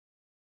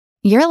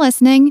You're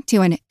listening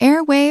to an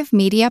Airwave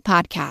Media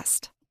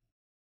Podcast.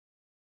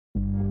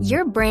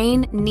 Your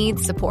brain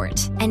needs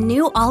support, and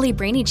new Ollie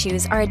Brainy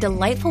Chews are a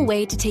delightful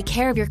way to take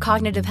care of your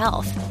cognitive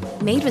health.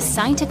 Made with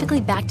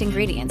scientifically backed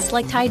ingredients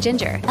like Thai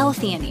ginger,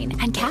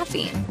 L-theanine, and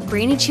caffeine,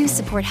 Brainy Chews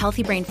support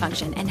healthy brain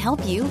function and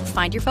help you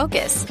find your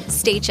focus,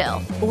 stay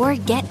chill, or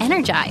get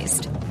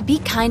energized. Be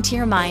kind to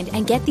your mind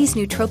and get these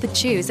nootropic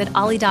chews at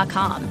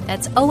ollie.com.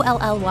 That's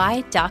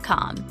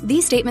OLLY.com.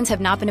 These statements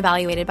have not been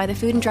evaluated by the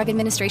Food and Drug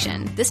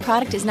Administration. This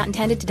product is not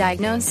intended to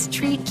diagnose,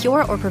 treat,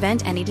 cure, or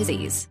prevent any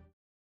disease.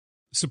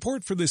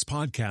 Support for this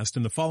podcast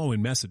and the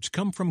following message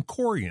come from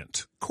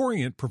Corient.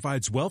 Corient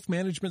provides wealth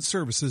management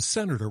services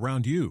centered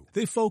around you.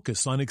 They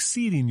focus on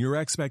exceeding your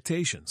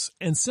expectations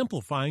and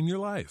simplifying your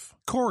life.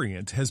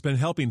 Corient has been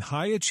helping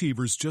high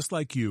achievers just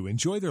like you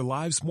enjoy their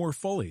lives more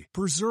fully,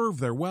 preserve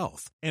their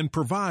wealth, and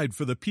provide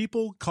for the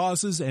people,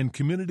 causes, and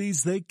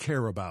communities they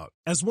care about.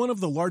 As one of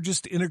the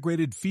largest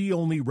integrated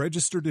fee-only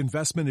registered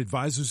investment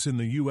advisors in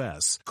the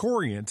U.S.,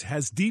 Corient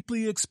has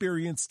deeply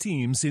experienced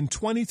teams in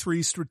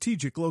 23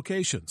 strategic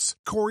locations.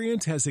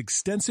 Corient has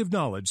extensive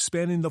knowledge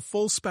spanning the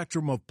full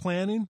spectrum of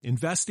planning,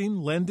 investing,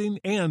 lending,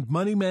 and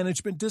money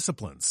management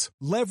disciplines.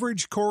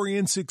 Leverage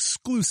Corient's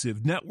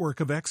exclusive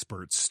network of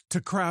experts to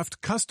craft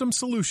custom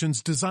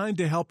solutions designed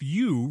to help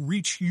you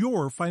reach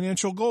your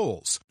financial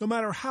goals, no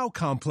matter how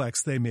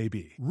complex they may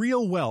be.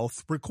 Real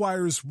wealth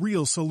requires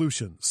real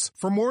solutions.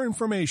 For more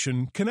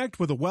information, connect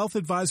with a wealth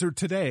advisor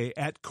today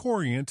at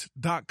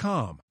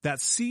Corient.com.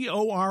 That's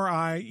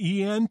Corient.com.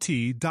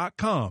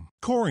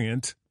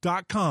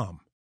 Corient.com.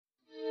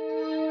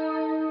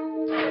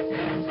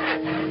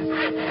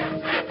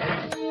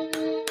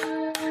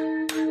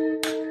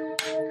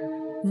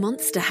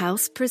 Monster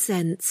House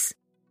presents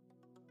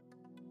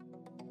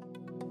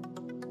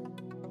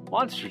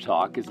Monster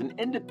Talk is an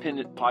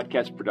independent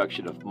podcast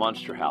production of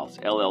Monster House,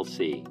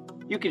 LLC.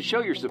 You can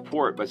show your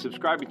support by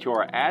subscribing to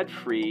our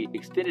ad-free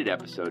extended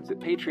episodes at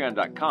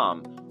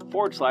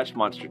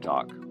patreon.com/Monster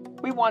Talk.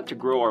 We want to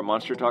grow our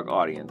Monster Talk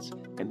audience,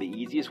 and the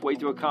easiest way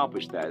to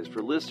accomplish that is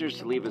for listeners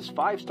to leave us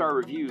 5-star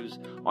reviews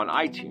on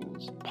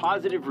iTunes.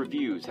 Positive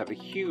reviews have a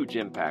huge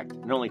impact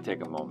and only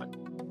take a moment.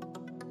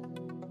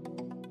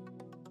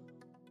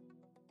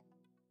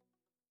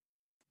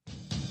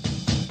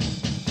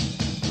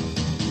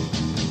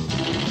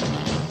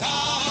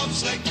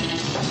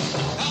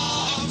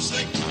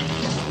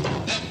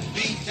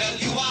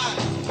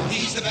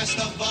 Best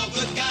of all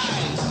good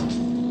guys.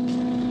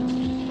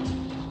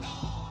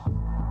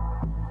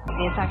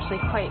 It's actually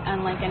quite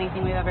unlike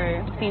anything we've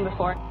ever seen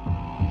before.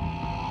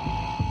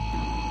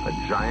 A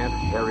giant,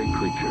 hairy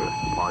creature,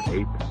 part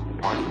ape,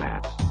 part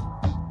man.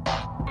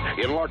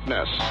 In Loch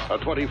Ness, a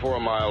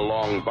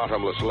 24-mile-long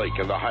bottomless lake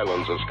in the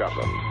Highlands of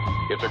Scotland.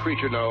 It's a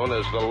creature known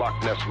as the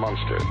Loch Ness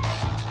Monster.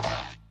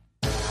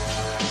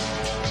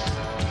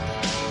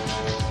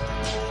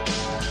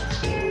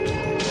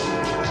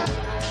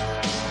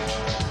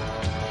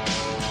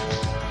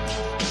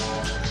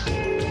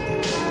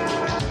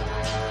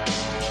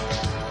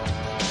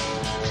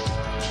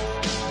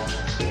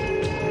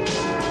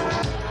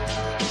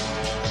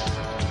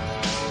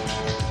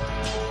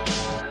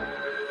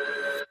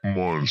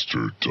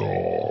 Monster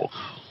Talk.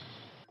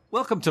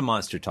 Welcome to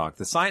Monster Talk,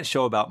 the science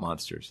show about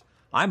monsters.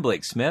 I'm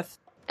Blake Smith.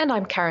 And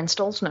I'm Karen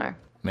Stolzno.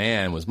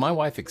 Man, was my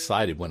wife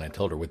excited when I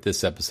told her what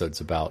this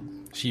episode's about.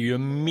 She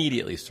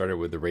immediately started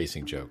with the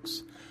racing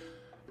jokes.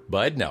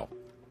 But no,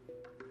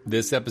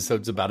 this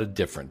episode's about a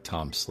different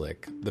Tom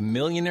Slick, the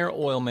millionaire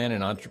oilman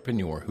and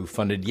entrepreneur who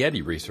funded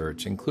Yeti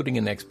research, including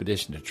an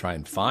expedition to try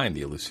and find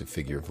the elusive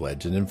figure of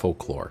legend and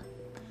folklore.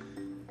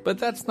 But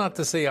that's not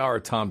to say our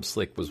Tom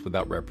Slick was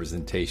without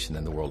representation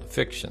in the world of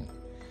fiction.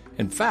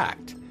 In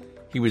fact,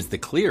 he was the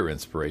clear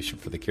inspiration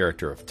for the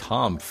character of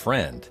Tom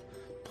Friend,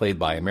 played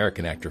by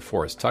American actor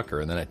Forrest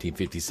Tucker in the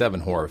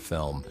 1957 horror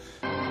film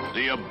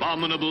The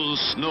Abominable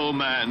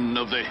Snowman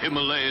of the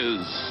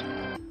Himalayas.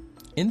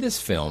 In this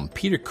film,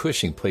 Peter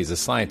Cushing plays a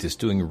scientist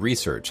doing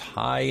research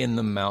high in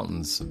the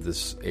mountains of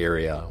this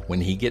area when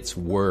he gets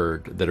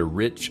word that a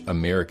rich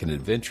American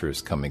adventurer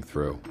is coming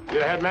through. You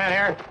the head man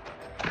here?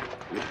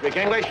 You speak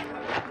English?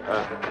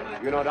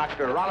 You know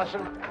Dr.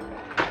 Rollison?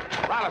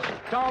 Rollison.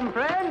 Tom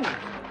Friend?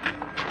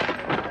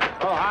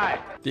 Oh, hi.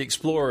 The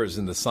explorers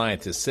and the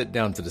scientists sit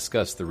down to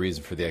discuss the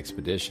reason for the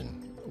expedition.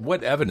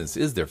 What evidence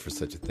is there for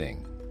such a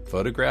thing?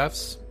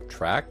 Photographs?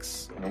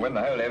 Tracks? When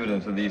the whole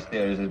evidence of these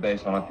theories is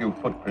based on a few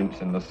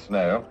footprints in the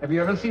snow. Have you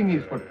ever seen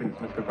these footprints,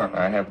 Mr. Fox?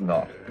 I have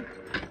not.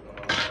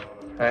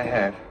 I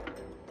have.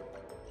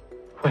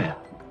 Well,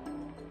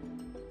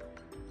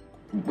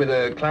 with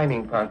a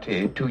climbing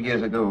party 2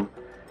 years ago,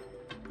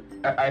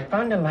 I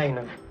found a line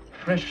of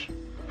fresh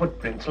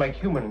footprints like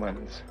human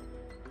ones,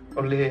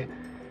 only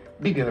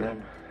bigger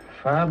and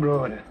far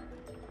broader.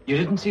 You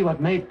didn't see what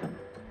made them?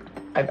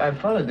 I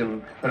followed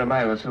them for a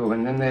mile or so,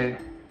 and then they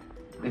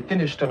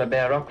finished on a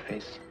bare rock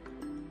face.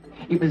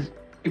 It was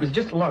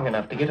just long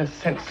enough to get a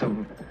sense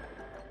of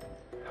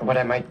what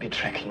I might be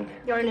tracking.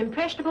 You're an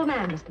impressionable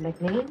man, Mr.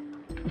 McNeil.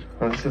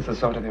 Well, this is the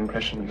sort of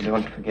impression you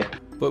don't forget.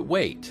 But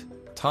wait,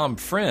 Tom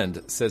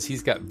Friend says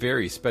he's got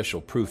very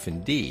special proof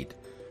indeed.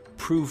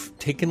 Proof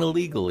taken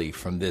illegally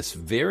from this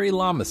very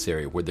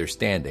lamasery where they're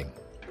standing.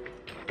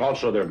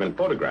 Also, there have been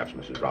photographs,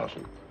 Mrs.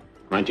 Rollison.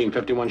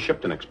 1951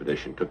 Shipton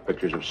expedition took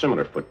pictures of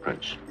similar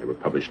footprints. They were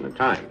published in the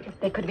Times.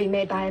 They could be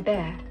made by a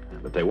bear.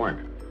 But they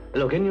weren't.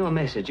 Look, in your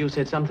message, you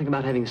said something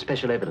about having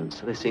special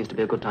evidence. So this seems to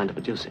be a good time to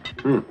produce it.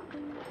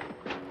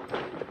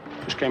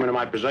 This came into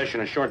my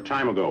possession a short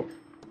time ago.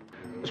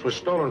 This was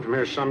stolen from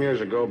here some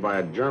years ago by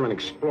a German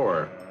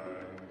explorer.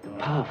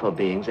 Powerful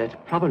beings,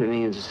 that probably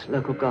means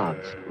local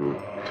gods.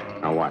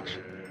 Now watch.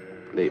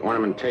 The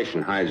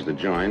ornamentation hides the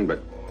join,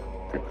 but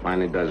it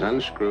finally does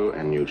unscrew,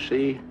 and you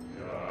see...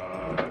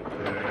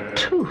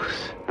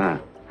 Tooth.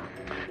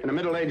 In the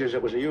Middle Ages,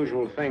 it was a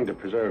usual thing to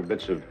preserve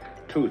bits of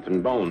tooth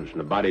and bones from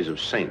the bodies of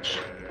saints.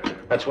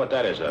 That's what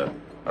that is, a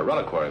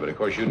reliquary, but of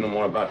course you know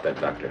more about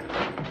that, Doctor.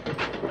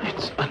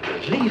 It's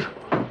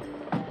unbelievable.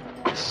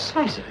 The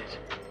size of it.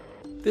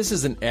 This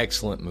is an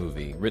excellent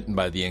movie written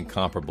by the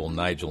incomparable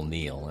Nigel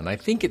Neal, and I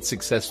think it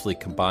successfully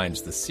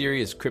combines the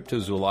serious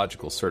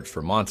cryptozoological search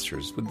for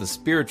monsters with the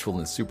spiritual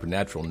and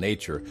supernatural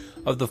nature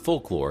of the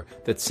folklore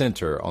that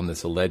center on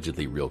this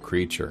allegedly real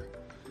creature.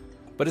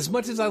 But as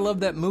much as I love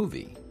that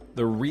movie,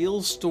 the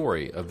real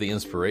story of the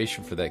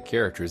inspiration for that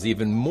character is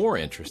even more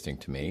interesting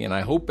to me, and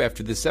I hope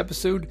after this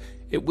episode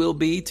it will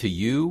be to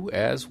you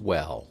as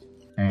well.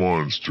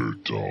 Monster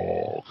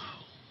Talk.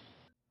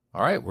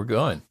 All right, we're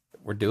going.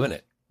 We're doing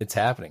it. It's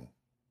happening.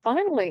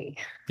 Finally.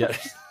 Yeah.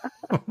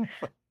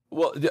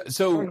 Well,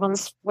 so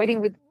everyone's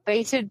waiting with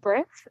bated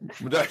breath.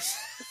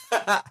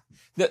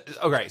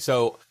 Okay,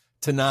 so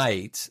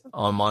tonight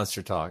on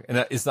Monster Talk,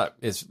 and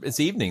it's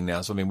evening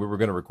now, so I mean we were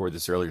going to record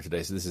this earlier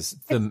today, so this is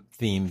the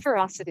theme for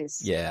us. It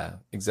is. Yeah,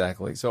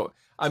 exactly. So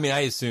I mean,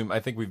 I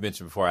think we've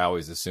mentioned before. I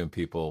always assume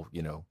people,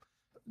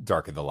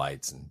 darken the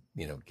lights and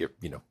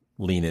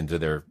lean into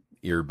their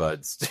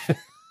earbuds.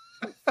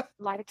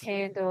 Light a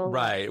candle.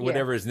 Right. Yeah.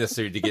 Whatever is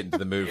necessary to get into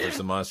the mood for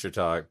some Monster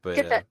Talk. But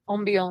get that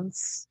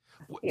ambiance.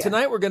 Yeah.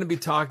 Tonight we're going to be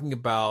talking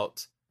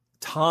about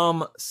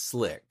Tom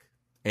Slick.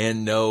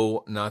 And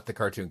no, not the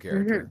cartoon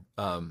character.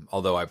 Mm-hmm.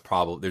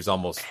 Although there's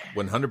almost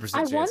 100%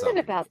 chance. I wondered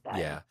about that.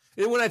 Yeah.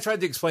 When I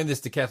tried to explain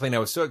this to Kathleen, I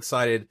was so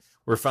excited.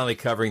 We're finally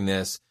covering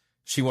this.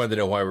 She wanted to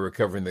know why we were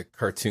covering the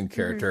cartoon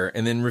character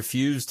and then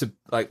refused to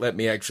let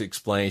me actually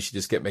explain. She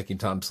just kept making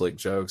Tom Slick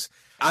jokes.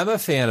 I'm a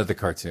fan of the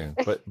cartoon,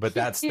 but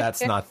that's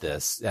not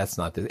this. That's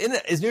not this. And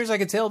as near as I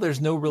can tell,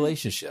 there's no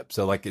relationship.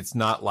 So it's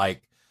not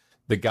like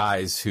the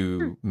guys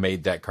who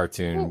made that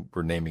cartoon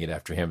were naming it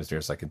after him, as near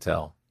as I can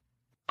tell.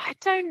 I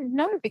don't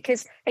know,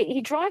 because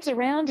he drives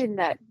around in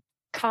that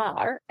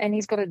car and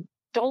he's got a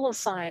dollar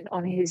sign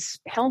on his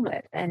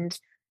helmet, and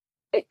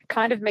it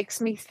kind of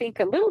makes me think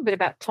a little bit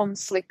about Tom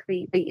Slick,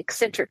 the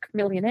eccentric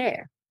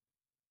millionaire.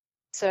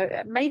 So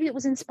maybe it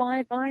was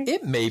inspired by...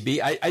 It may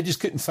be. I just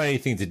couldn't find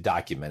anything to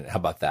document it. How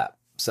about that?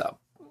 So...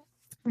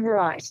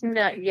 Right.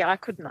 No, yeah, I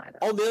couldn't either.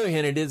 On the other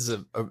hand, it is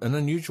an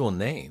unusual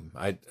name.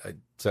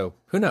 So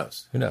who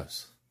knows? Who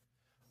knows?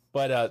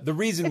 But the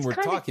reason we're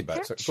talking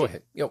about it, so go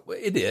ahead.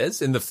 It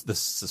is, and the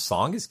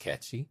song is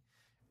catchy,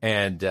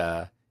 and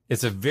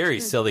it's a very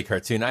silly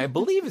cartoon. I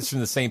believe it's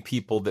from the same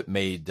people that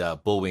made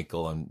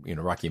Bullwinkle and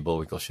Rocky and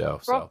Bullwinkle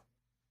show. So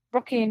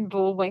Rocky and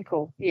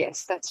Bullwinkle,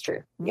 yes, that's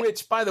true.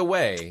 Which, by the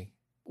way,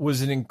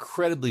 was an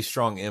incredibly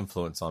strong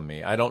influence on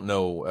me. I don't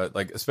know,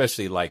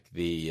 especially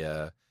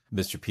the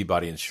Mr.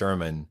 Peabody and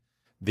Sherman.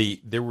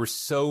 There were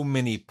so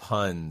many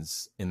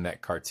puns in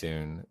that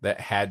cartoon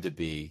that had to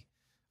be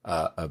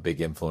a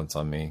big influence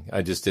on me.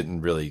 I just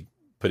didn't really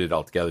put it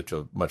all together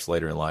till much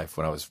later in life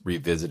when I was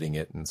revisiting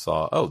it and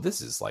saw, oh,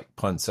 this is like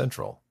Pun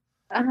Central.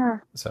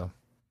 So,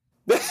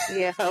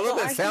 yeah, I love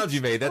that sound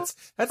you made. That's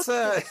but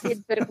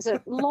it was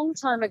a long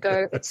time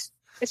ago.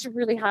 It's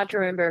really hard to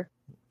remember,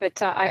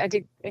 but I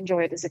did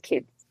enjoy it as a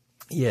kid.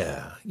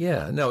 Yeah,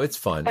 no, it's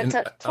fun.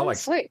 But Tom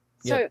Slick.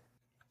 So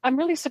I'm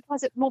really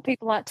surprised that more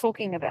people aren't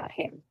talking about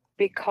him,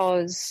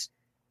 because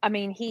I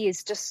mean, he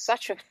is just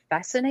such a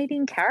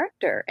fascinating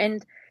character,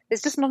 and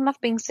there's just not enough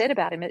being said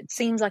about him. It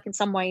seems like in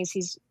some ways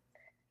he's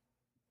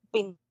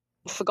been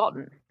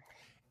forgotten.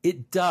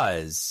 It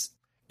does.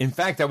 In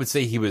fact, I would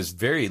say he was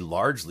very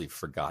largely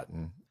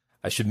forgotten.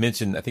 I should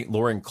mention, I think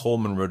Lauren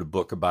Coleman wrote a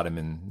book about him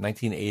in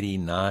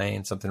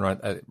 1989, something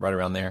right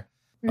around there,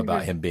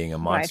 about him being a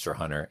monster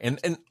hunter.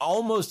 And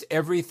almost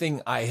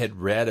everything I had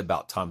read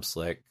about Tom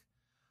Slick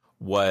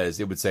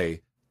it would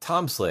say,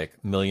 Tom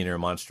Slick, millionaire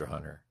monster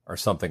hunter, or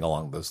something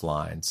along those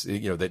lines.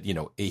 He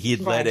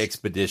had led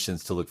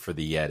expeditions to look for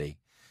the Yeti.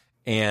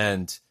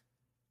 And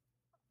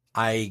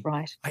I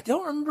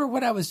don't remember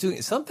what I was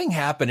doing. Something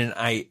happened,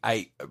 and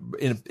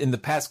in the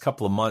past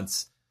couple of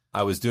months,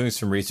 I was doing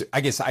some research.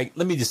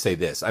 Let me just say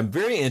this. I'm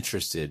very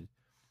interested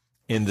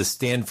in the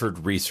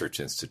Stanford Research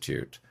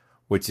Institute,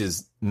 which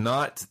is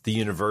not the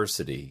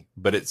university,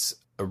 but it's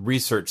a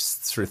research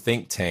sort of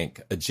think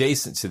tank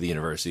adjacent to the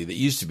university that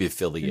used to be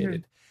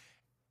affiliated.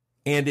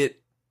 And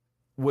it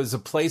was a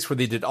place where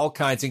they did all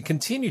kinds and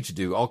continue to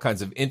do all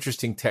kinds of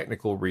interesting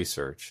technical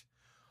research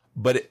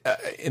But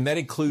and that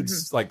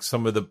includes like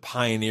some of the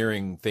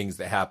pioneering things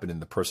that happen in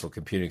the personal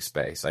computing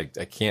space. I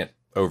can't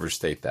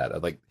overstate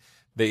that. Like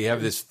they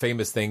have this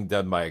famous thing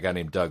done by a guy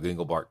named Doug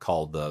Engelbart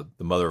called the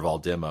mother of all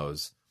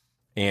demos.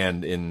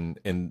 And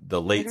in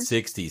the late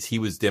 60s, he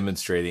was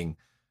demonstrating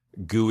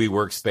GUI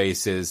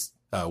workspaces,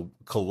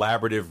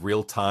 collaborative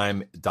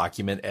real-time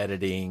document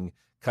editing,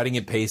 cutting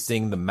and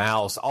pasting, the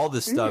mouse, all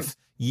this stuff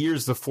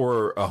years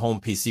before a home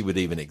PC would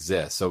even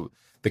exist. So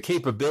the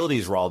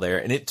capabilities were all there,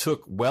 and it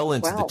took well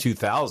into the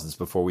 2000s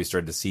before we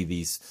started to see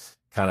these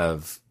kind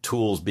of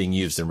tools being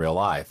used in real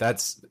life.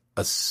 That's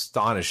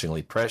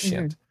astonishingly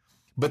prescient.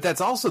 But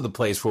that's also the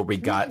place where we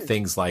got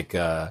things like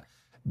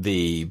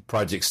the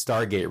Project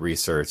Stargate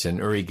research and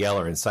Uri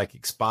Geller and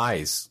Psychic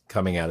Spies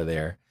coming out of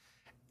there.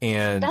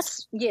 And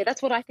that's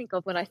what I think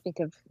of when I think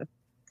of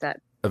that.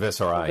 Of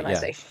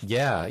SRI,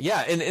 yeah.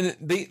 And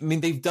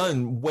they've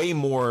done way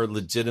more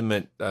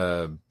legitimate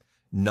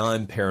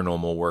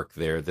non-paranormal work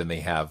there than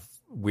they have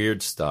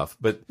weird stuff.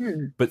 But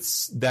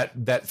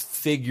that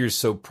figures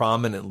so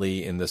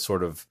prominently in the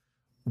sort of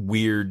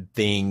weird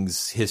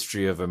things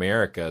history of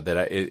America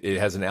that it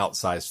has an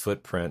outsized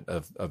footprint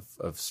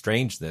of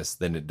strangeness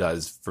than it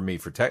does for me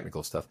for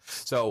technical stuff.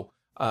 So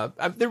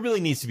there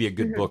really needs to be a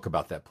good book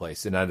about that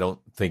place, and I don't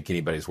think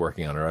anybody's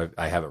working on it.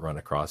 I haven't run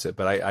across it,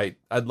 but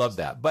I'd love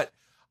that. But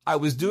I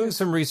was doing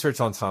some research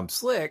on Tom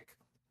Slick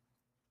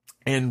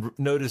and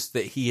noticed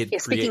that he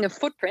had speaking of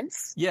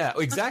footprints. Yeah,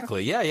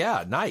 exactly.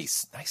 Yeah.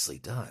 Nicely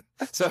done.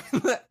 So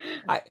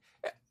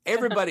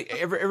everybody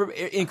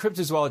in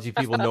cryptozoology,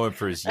 people know him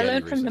for his Yeti I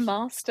learned research. from the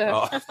master.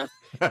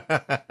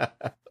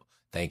 Oh.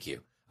 Thank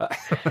you.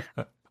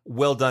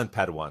 Well done,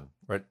 Padawan.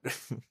 Right.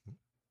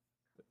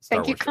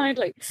 Thank you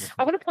kindly.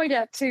 I want to point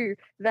out, too,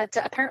 that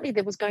apparently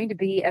there was going to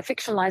be a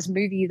fictionalized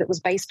movie that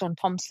was based on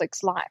Tom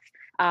Slick's life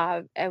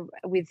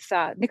with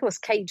Nicolas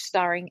Cage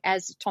starring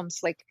as Tom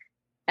Slick.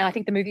 And I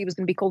think the movie was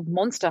going to be called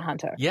Monster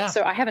Hunter. Yeah.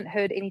 So I haven't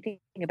heard anything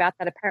about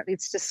that. Apparently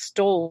it's just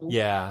stalled.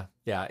 Yeah.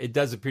 It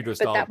does appear to have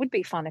stalled. But that would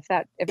be fun if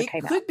that ever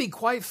came out. It could be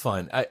quite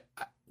fun.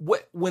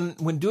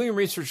 When doing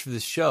research for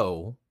this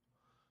show,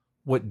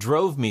 what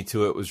drove me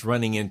to it was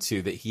running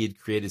into that he had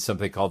created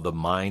something called the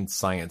Mind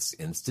Science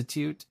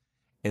Institute.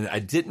 And I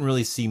didn't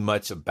really see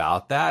much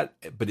about that,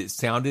 but it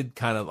sounded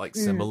kind of like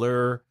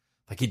similar.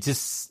 Like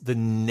the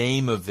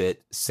name of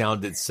it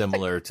sounded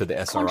similar to the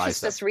SRI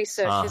consciousness stuff.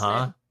 research, isn't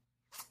it?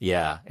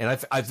 Yeah.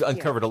 And I've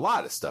uncovered a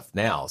lot of stuff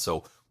now.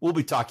 So we'll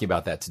be talking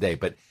about that today.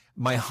 But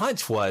my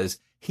hunch was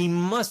he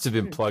must have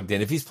been plugged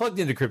in. If he's plugged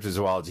into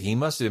cryptozoology, he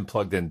must have been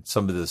plugged in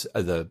some of this,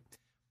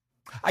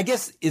 I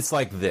guess it's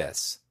like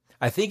this.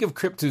 I think of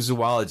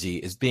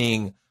cryptozoology as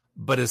being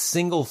but a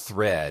single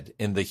thread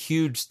in the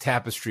huge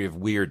tapestry of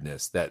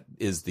weirdness that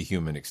is the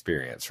human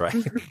experience, right?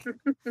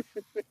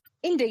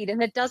 Indeed,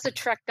 and it does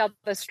attract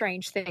other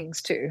strange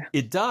things too.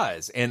 It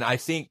does. And I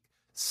think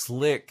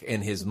Slick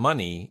and his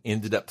money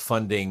ended up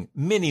funding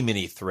many,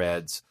 many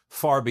threads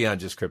far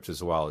beyond just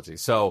cryptozoology.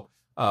 So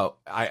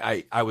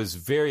I was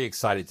very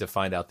excited to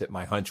find out that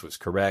my hunch was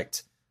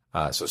correct.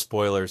 So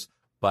spoilers.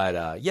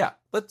 But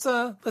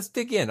let's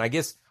dig in. I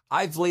guess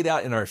I've laid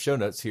out in our show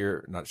notes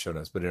here, not show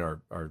notes, but in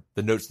our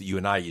the notes that you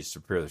and I used to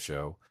prepare the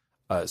show,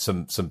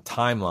 some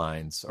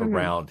timelines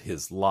around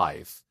his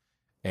life.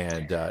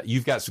 And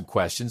you've got some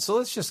questions. So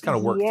let's just kind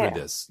of work through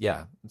this.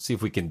 Yeah. See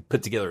if we can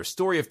put together a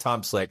story of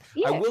Tom Slick.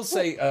 Yeah, I will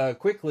say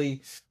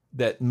quickly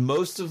that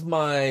most of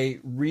my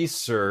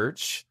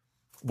research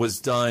was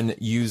done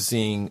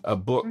using a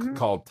book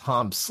called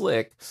Tom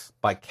Slick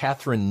by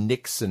Catherine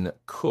Nixon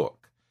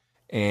Cook.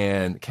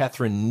 And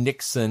Catherine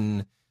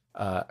Nixon,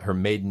 her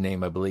maiden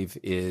name, I believe,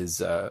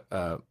 is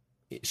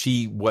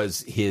she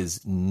was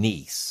his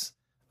niece.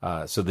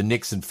 So the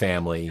Nixon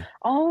family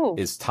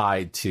is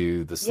tied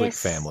to the Slick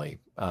family.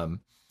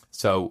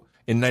 So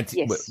in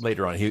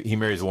later on, he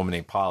marries a woman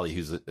named Polly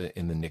who's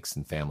in the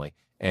Nixon family.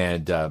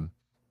 And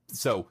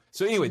so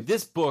anyway,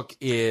 this book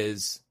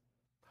is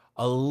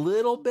a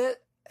little bit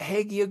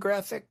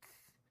hagiographic.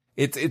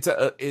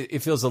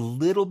 It feels a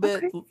little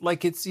bit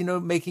like it's,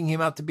 making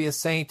him out to be a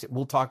saint.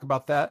 We'll talk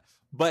about that.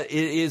 But it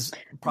is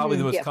probably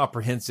the most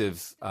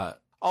comprehensive.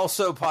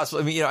 Also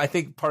possibly, I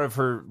think part of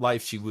her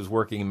life she was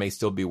working and may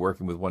still be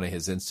working with one of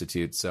his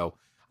institutes. So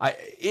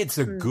it's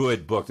a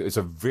good book. It's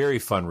a very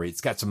fun read.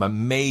 It's got some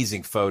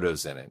amazing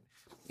photos in it.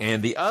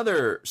 And the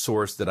other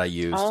source that I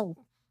used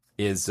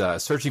is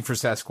Searching for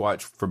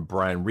Sasquatch from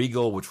Brian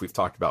Regal, which we've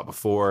talked about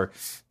before.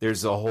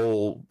 There's a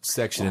whole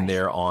section in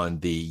there on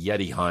the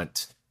Yeti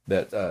hunt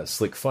that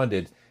Slick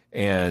funded.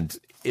 And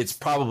it's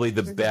probably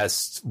the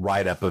best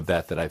write-up of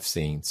that I've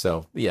seen.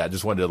 So, I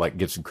just wanted to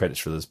give some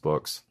credits for those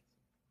books.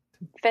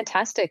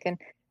 Fantastic. And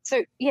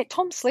so,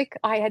 Tom Slick,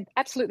 I had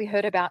absolutely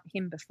heard about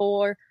him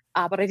before,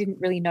 but I didn't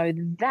really know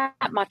that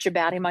much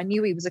about him. I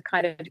knew he was a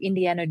kind of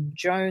Indiana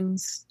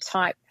Jones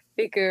type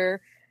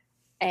figure,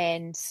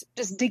 and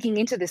just digging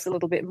into this a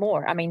little bit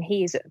more. I mean,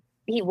 he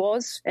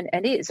was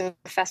and is a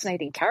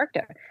fascinating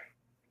character.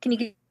 Can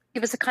you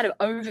give us a kind of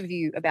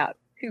overview about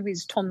who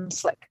is Tom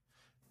Slick?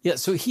 Yeah,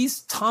 so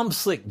he's Tom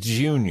Slick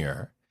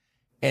Jr.,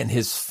 And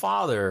his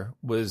father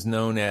was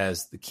known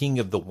as the king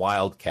of the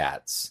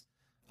wildcats.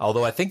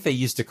 Although I think they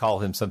used to call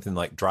him something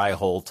like Dry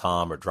Hole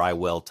Tom or Dry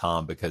Well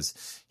Tom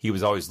because he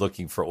was always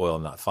looking for oil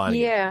and not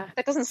finding it. Yeah,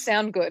 that doesn't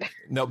sound good.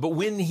 No, but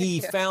when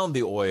he found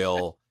the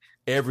oil,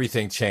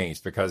 everything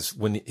changed because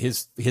when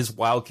his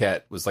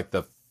wildcat was like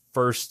the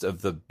first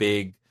of the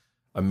big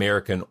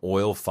American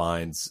oil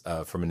finds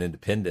from an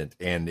independent,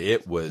 and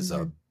it was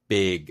a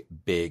big,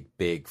 big,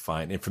 big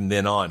find. And from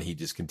then on, he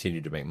just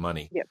continued to make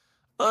money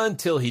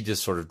until he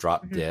just sort of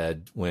dropped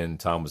dead when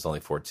Tom was only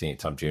 14,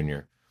 Tom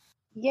Jr.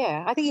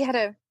 Yeah, I think he had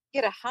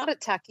a heart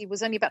attack. He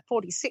was only about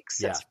 46.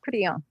 So that's pretty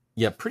young.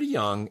 Yeah, pretty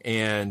young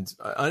and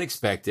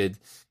unexpected.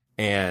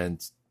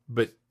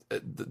 But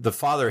the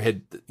father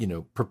had,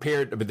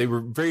 prepared. I mean, they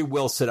were very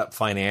well set up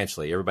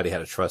financially. Everybody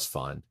had a trust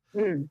fund.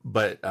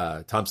 But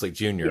Tom Slick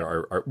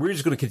Jr., we're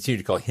just going to continue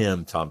to call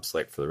him Tom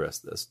Slick for the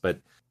rest of this.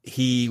 But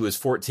he was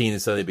 14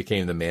 and suddenly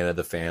became the man of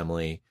the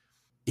family.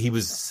 He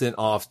was sent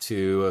off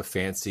to a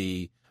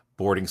fancy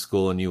boarding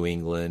school in New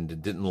England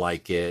and didn't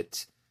like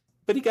it.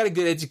 But he got a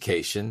good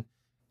education,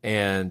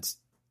 and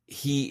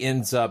he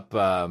ends up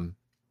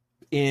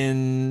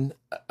in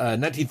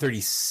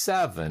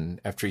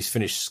 1937, after he's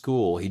finished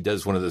school, he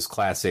does one of those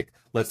classic,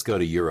 let's go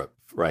to Europe,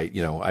 right?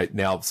 I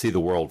now see the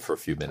world for a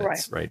few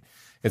minutes, right?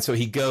 And so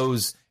he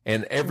goes,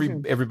 and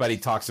everybody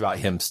talks about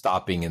him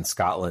stopping in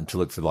Scotland to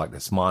look for the Loch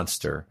Ness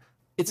Monster.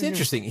 It's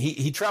interesting.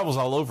 He travels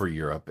all over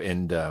Europe,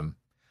 and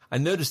I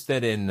noticed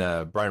that in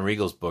Brian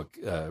Riegel's book,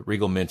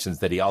 Riegel mentions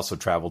that he also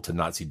traveled to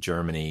Nazi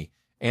Germany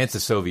and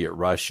to Soviet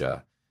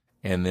Russia.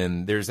 And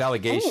then there's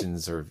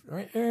allegations, or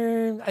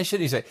I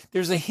shouldn't say,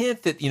 there's a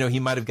hint that, he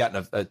might have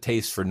gotten a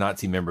taste for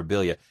Nazi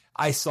memorabilia.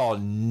 I saw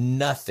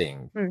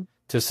nothing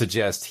to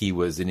suggest he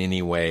was in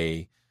any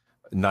way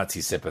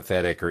Nazi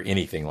sympathetic or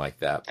anything like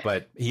that.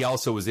 But he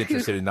also was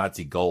interested in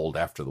Nazi gold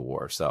after the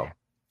war. So,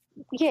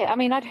 yeah, I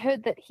mean, I'd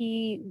heard that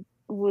he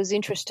was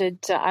interested.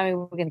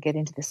 We're going to get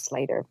into this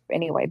later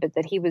anyway, but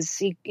that he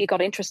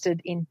got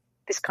interested in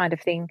this kind of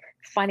thing,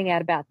 finding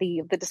out about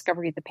the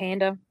discovery of the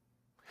panda.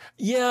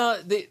 Yeah,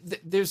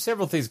 there's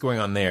several things going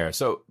on there.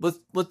 So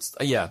let's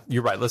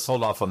you're right. Let's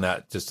hold off on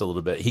that just a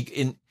little bit.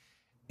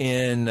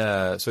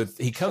 So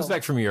he comes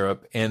back from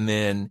Europe, and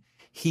then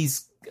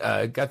he's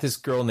got this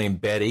girl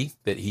named Betty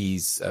that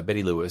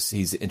Betty Lewis.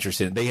 He's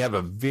interested in. They have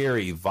a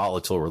very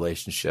volatile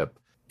relationship.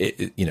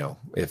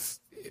 If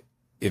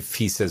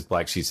he says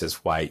black, she says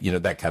white,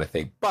 that kind of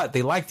thing. But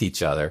they liked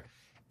each other.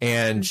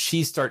 And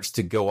she starts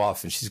to go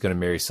off and she's going to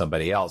marry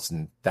somebody else.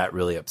 And that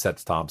really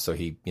upsets Tom. So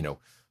he,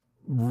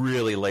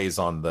 really lays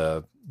on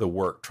the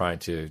work trying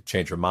to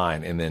change her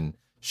mind. And then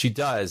she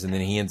does. And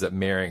then he ends up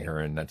marrying her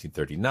in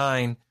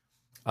 1939.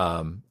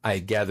 I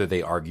gather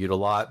they argued a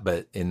lot.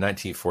 But in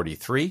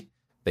 1943,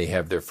 they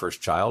have their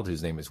first child,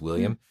 whose name is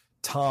William.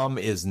 Tom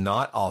is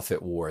not off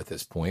at war at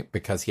this point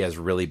because he has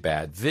really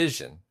bad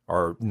vision,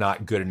 or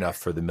not good enough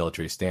for the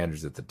military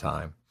standards at the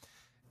time.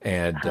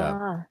 And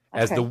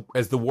as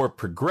the war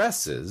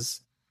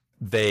progresses,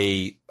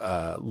 they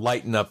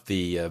lighten up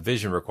the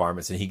vision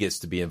requirements, and he gets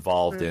to be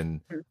involved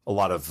in a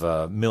lot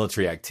of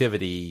military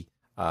activity,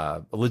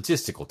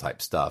 logistical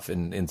type stuff,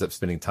 and ends up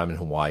spending time in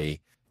Hawaii.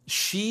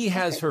 She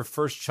has her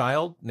first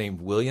child named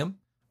William,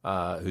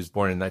 who's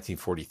born in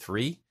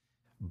 1943.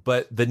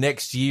 But the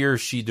next year,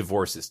 she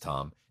divorces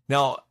Tom.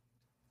 Now,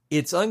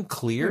 it's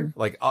unclear.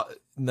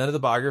 None of the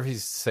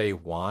biographies say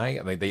why.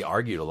 I mean, they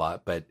argued a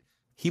lot, but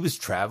he was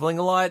traveling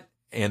a lot,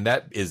 and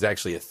that is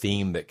actually a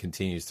theme that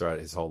continues throughout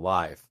his whole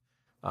life.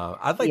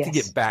 I'd like to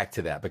get back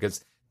to that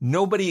because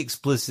nobody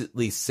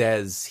explicitly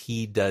says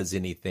he does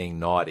anything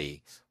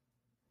naughty,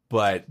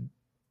 but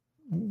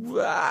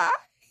I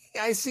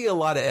see a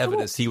lot of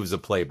evidence he was a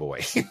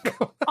playboy.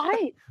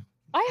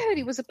 I heard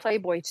he was a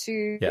playboy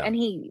too, and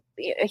he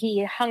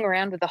hung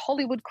around with the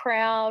Hollywood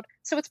crowd,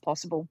 so it's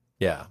possible.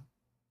 Yeah,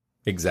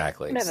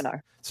 exactly. You never know.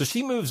 So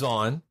she moves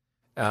on,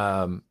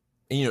 and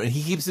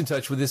he keeps in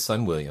touch with his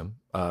son William.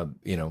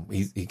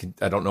 He can.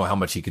 I don't know how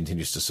much he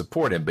continues to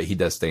support him, but he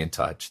does stay in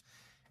touch.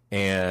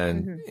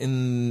 And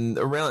in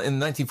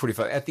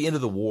 1945, at the end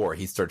of the war,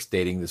 he starts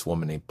dating this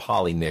woman named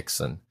Polly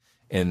Nixon.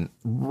 And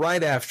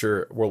right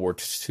after World War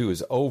II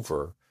is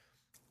over,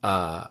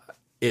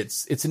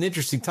 it's an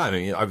interesting time. I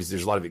mean, obviously,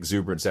 there's a lot of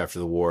exuberance after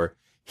the war.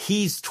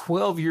 He's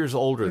 12 years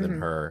older than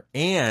her,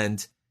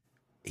 and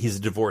he's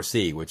a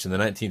divorcee, which in the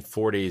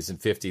 1940s and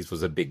 50s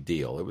was a big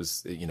deal. It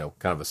was,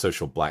 kind of a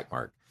social black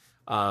mark.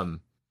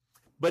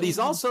 But he's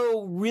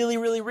also really,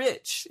 really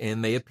rich,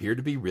 and they appear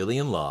to be really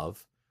in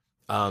love.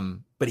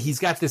 But he's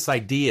got this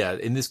idea,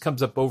 and this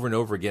comes up over and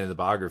over again in the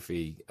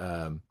biography,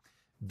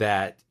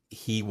 that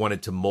he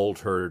wanted to mold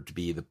her to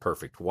be the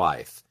perfect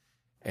wife.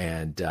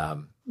 And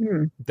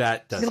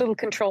that does a little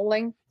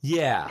controlling.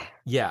 Yeah,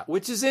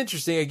 which is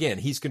interesting. Again,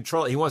 he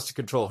wants to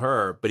control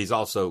her, but he's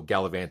also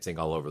gallivanting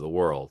all over the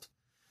world.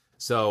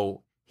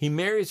 So he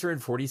marries her in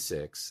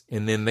 1946,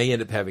 and then they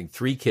end up having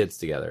 3 kids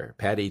together: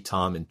 Patty,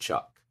 Tom, and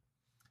Chuck.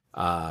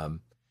 And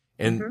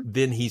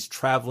then he's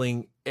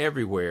traveling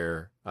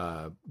everywhere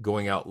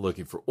going out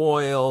looking for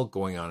oil,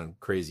 going on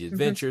crazy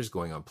adventures,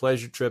 going on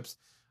pleasure trips.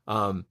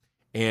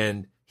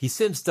 And he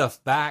sends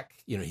stuff back.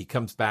 He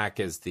comes back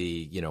as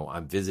the,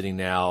 I'm visiting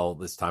now.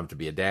 It's time to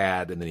be a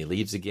dad. And then he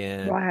leaves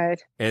again.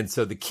 Right. And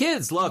so the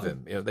kids love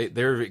him.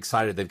 They're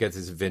excited. They've got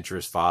this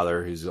adventurous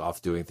father who's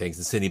off doing things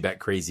and sending back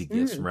crazy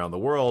gifts from around the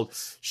world.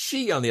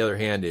 She, on the other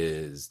hand,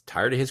 is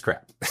tired of his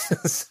crap.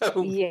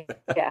 So yeah.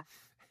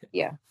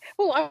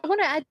 Well, I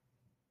want to add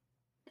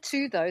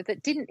too, though,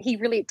 that didn't he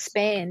really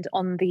expand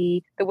on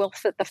the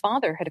wealth that the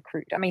father had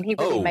accrued? I mean, he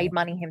really made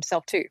money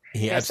himself too.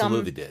 He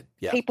absolutely did.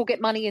 Yeah. People get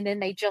money and then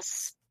they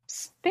just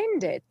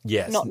spend it.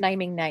 Yes. Not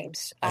naming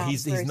names.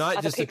 He's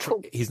not just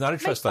he's not a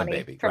trust fund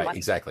baby. Right. Money.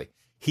 Exactly.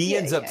 He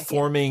ends up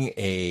forming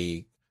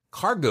a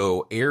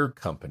cargo air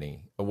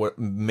company. What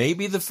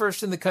maybe the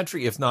first in the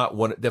country, if not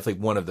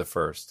definitely one of the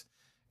first.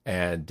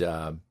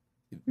 And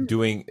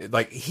doing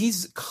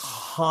he's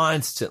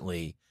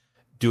constantly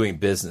doing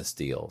business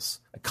deals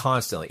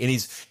constantly.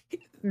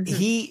 And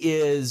he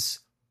is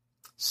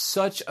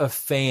such a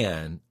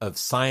fan of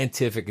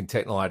scientific and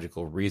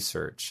technological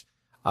research.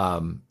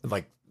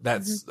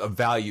 That's a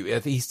value.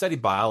 He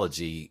studied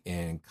biology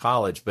in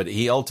college, but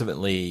he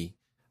ultimately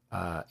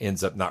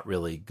ends up not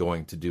really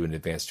going to do an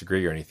advanced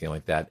degree or anything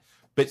like that.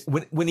 But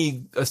when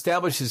he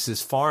establishes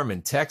his farm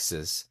in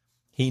Texas,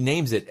 he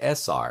names it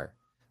SR,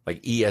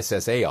 like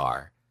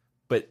ESSAR,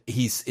 but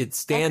it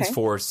stands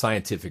for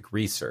scientific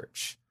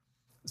research.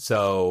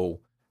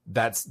 So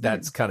that's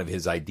kind of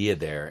his idea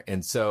there.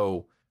 And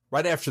so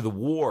right after the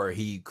war,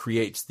 he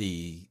creates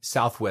the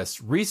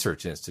Southwest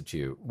Research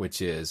Institute,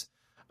 which is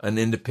an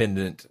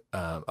independent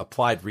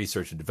applied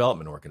research and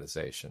development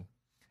organization.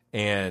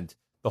 And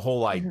the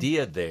whole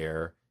idea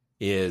there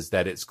is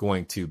that it's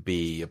going to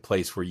be a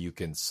place where you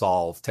can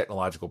solve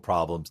technological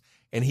problems.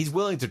 And he's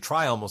willing to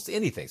try almost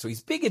anything. So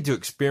he's big into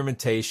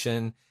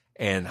experimentation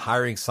and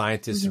hiring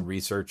scientists and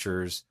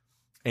researchers.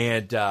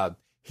 And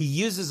he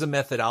uses a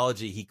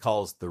methodology he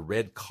calls the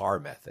red car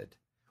method.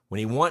 When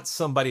he wants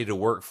somebody to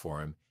work for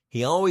him,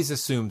 he always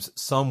assumes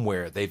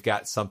somewhere they've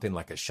got something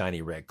like a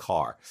shiny red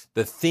car,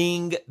 the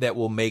thing that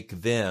will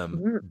make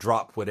them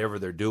drop whatever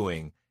they're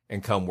doing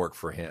and come work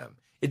for him.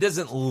 It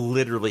doesn't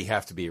literally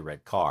have to be a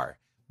red car,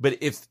 but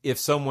if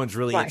someone's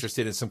really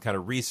interested in some kind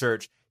of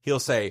research, he'll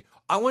say,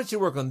 I want you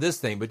to work on this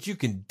thing, but you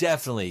can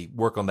definitely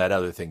work on that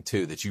other thing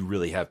too, that you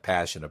really have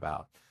passion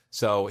about.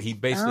 So he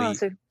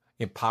basically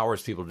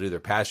empowers people to do their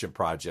passion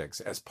projects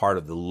as part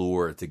of the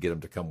lure to get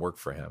them to come work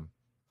for him.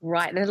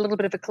 Right. And a little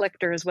bit of a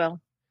collector as well,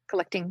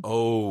 collecting.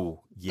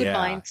 Oh, yeah. Good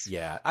minds.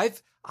 Yeah.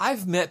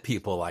 I've met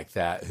people like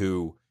that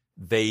who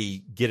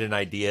they get an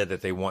idea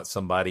that they want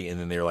somebody and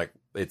then they're like,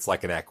 it's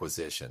like an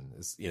acquisition.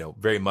 It's,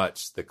 very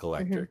much the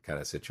collector kind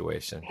of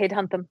situation.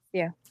 Headhunt them.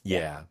 Yeah.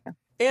 Yeah.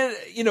 And,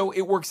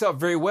 it works out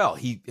very well.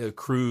 He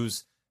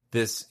accrues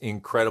this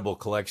incredible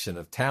collection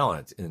of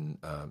talent, and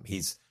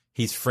he's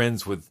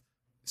friends with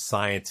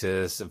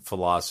scientists and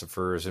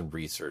philosophers and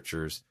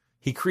researchers.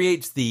 He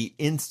creates the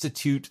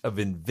Institute of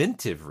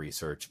Inventive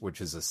Research,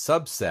 which is a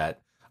subset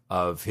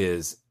of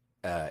his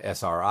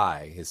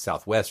SRI, his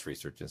Southwest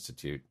Research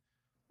Institute,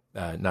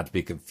 not to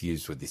be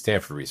confused with the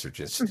Stanford Research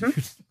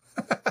Institute.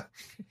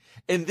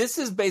 And this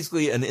is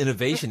basically an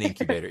innovation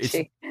incubator.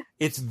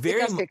 It's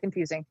very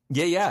confusing.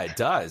 Yeah, it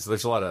does.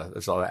 There's a lot of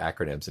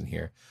acronyms in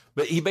here.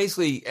 But he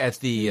basically at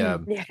the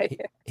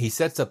he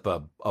sets up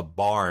a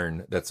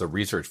barn that's a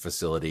research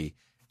facility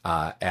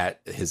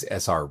at his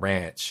SR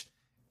ranch.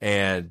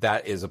 And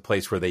that is a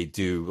place where they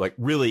do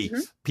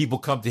people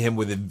come to him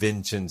with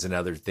inventions and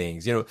other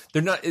things.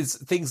 It's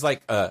things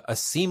like a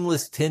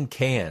seamless tin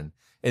can,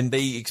 and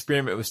they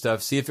experiment with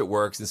stuff, see if it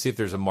works and see if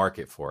there's a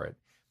market for it.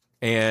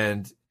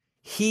 And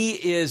he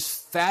is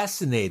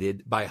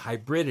fascinated by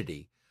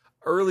hybridity.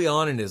 Early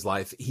on in his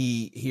life,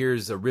 he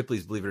hears a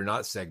Ripley's Believe It or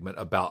Not segment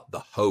about the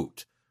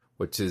Hote,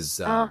 which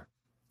is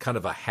kind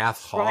of a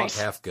half hog,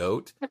 half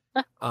goat.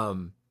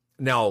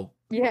 Now,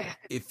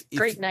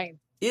 great name.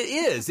 It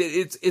is.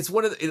 It's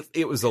one of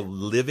it was a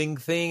living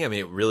thing. I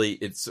mean,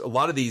 it's a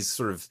lot of these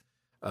sort of,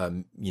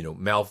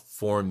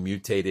 malformed,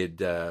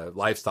 mutated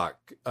livestock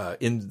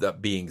end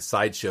up being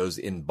sideshows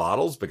in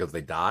bottles because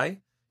they die.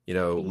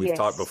 We've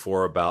talked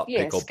before about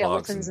pickle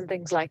skeletons and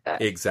things like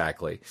that.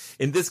 Exactly.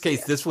 In this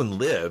case, this one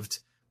lived.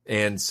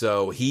 And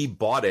so he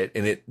bought it,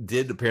 and it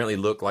did apparently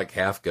look like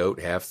half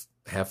goat, half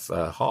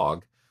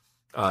hog.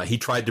 He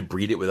tried to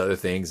breed it with other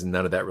things, and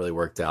none of that really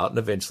worked out. And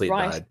eventually it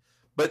died.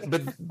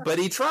 But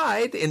he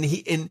tried,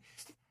 and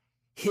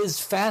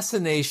his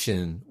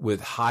fascination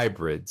with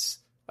hybrids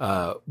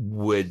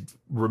would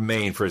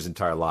remain for his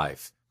entire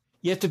life.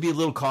 You have to be a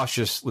little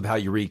cautious with how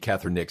you read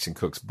Catherine Nixon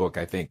Cook's book,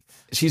 I think.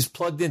 She's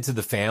plugged into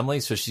the family,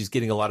 so she's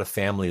getting a lot of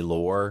family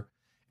lore.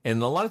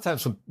 And a lot of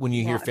times when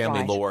you hear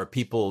family lore,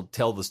 people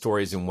tell the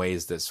stories in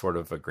ways that sort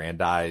of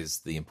aggrandize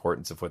the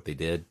importance of what they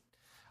did.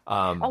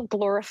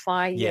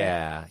 Glorify.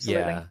 Yeah.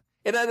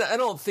 And I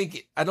don't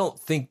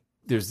think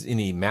there's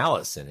any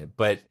malice in it,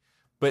 but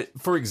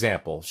for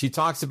example, she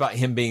talks about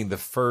him being the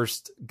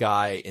first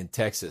guy in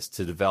Texas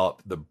to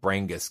develop the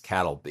Brangus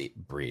cattle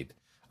breed.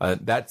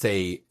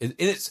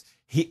 It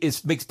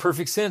makes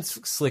perfect sense.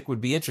 Slick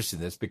would be interested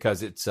in this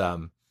because it's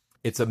a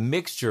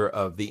mixture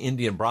of the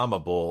Indian Brahma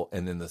bull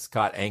and then the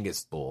Scott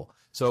Angus bull.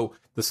 So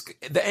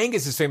the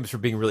Angus is famous for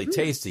being really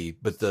tasty,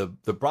 but the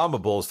Brahma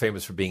bull is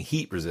famous for being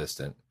heat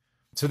resistant.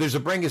 So there's a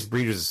Brangus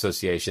Breeders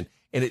Association,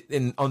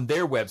 and on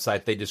their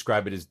website they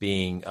describe it as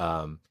being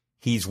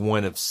he's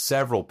one of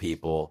several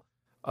people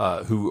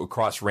who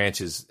across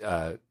ranches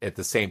at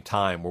the same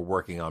time were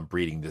working on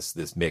breeding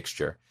this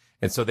mixture.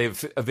 And so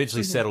they've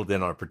eventually settled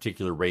in on a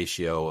particular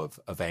ratio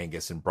of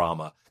Angus and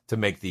Brahma to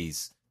make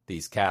these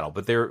cattle.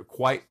 But they're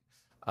quite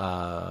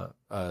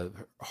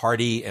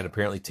hearty and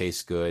apparently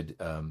taste good.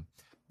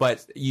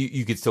 But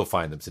you could still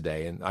find them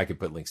today, and I could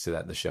put links to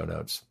that in the show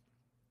notes.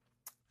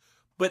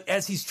 But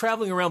as he's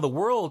traveling around the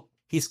world,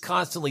 he's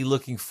constantly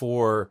looking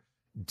for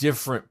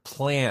different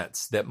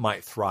plants that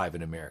might thrive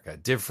in America,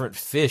 different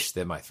fish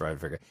that might thrive in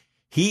America.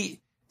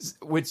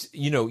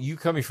 You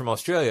coming from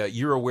Australia,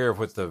 you're aware of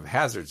what the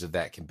hazards of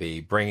that can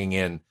be, bringing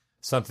in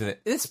something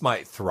that this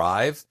might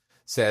thrive,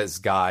 says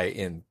guy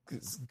in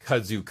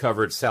kudzu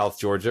covered South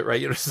Georgia,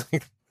 right?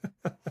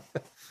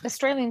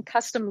 Australian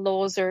custom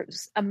laws are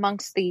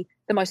amongst the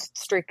most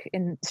strict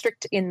in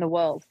the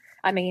world.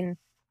 I mean,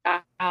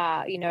 I've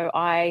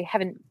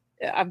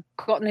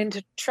gotten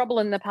into trouble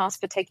in the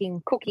past for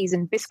taking cookies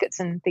and biscuits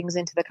and things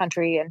into the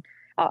country. And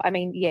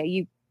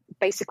you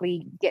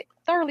basically get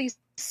thoroughly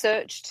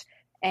searched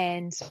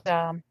and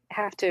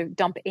have to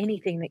dump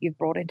anything that you've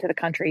brought into the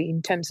country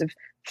in terms of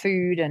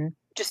food and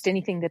just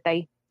anything that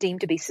they deem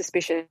to be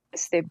suspicious.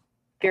 They're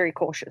very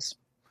cautious.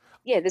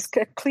 Yeah, there's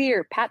a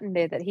clear pattern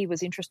there that he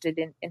was interested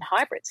in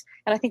hybrids.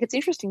 And I think it's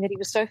interesting that he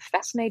was so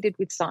fascinated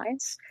with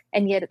science,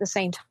 and yet at the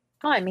same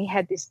time he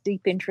had this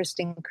deep interest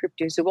in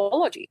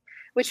cryptozoology,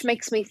 which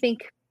makes me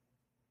think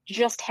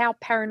just how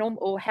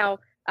paranormal or how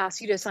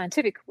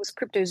pseudoscientific was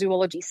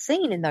cryptozoology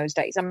seen in those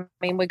days. I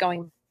mean, we're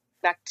going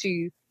back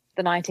to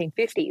the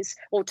 1950s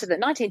or to the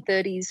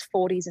 1930s,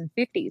 40s, and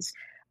 50s.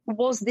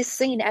 Was this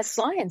seen as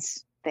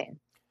science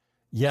then?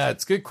 Yeah,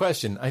 it's a good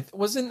question. I think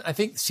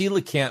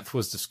coelacanth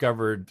was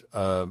discovered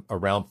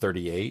around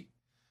 38.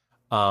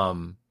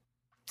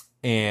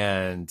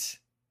 And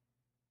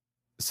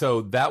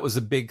so that was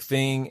a big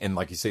thing. And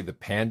like you say, the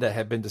panda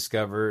had been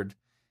discovered.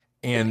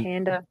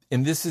 And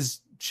this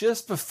is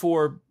just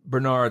before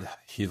Bernard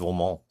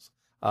Heuvelmans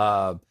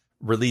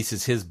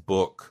releases his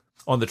book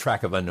On the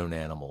Track of Unknown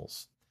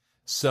Animals.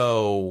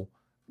 So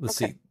let's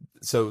see.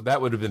 So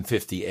that would have been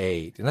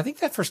 58. And I think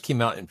that first came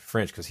out in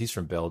French because he's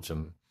from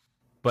Belgium.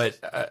 But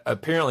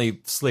apparently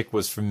Slick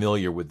was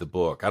familiar with the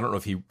book. I don't know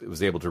if he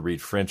was able to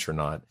read French or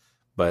not,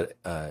 but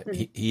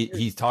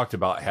he talked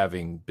about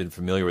having been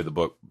familiar with the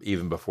book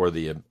even before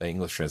the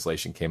English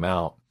translation came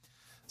out.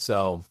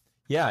 So,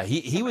 yeah,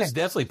 he was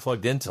definitely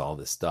plugged into all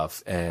this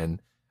stuff. And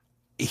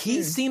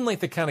he seemed like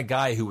the kind of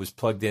guy who was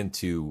plugged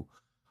into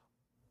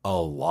a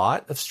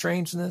lot of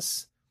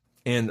strangeness.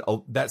 And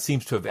that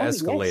seems to have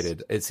escalated.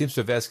 Yes. It seems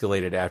to have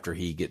escalated after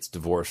he gets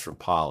divorced from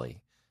Polly.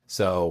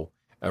 So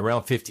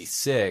around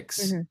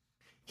 56,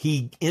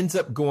 he ends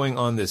up going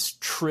on this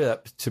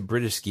trip to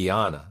British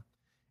Guiana,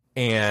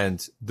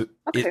 and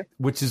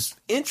which is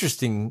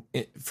interesting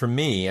for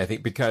me, I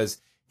think, because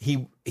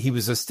he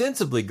was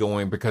ostensibly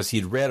going because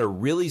he'd read a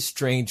really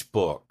strange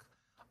book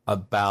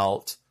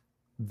about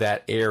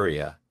that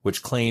area,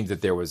 which claimed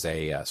that there was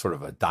a sort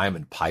of a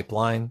diamond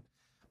pipeline,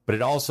 but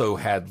it also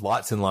had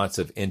lots and lots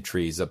of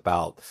entries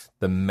about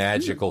the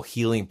magical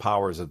healing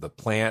powers of the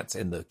plants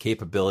and the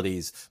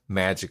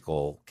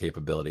magical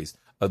capabilities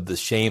of the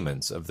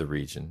shamans of the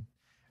region.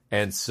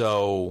 And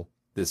so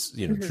this,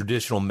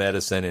 traditional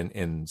medicine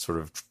and sort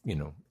of,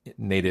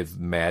 native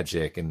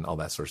magic and all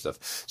that sort of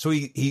stuff. So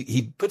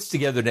he puts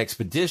together an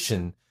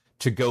expedition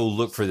to go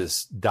look for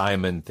this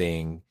diamond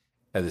thing,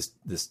 this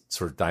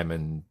sort of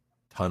diamond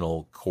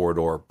tunnel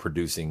corridor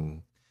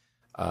producing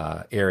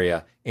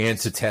area, and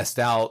to test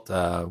out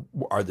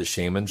are the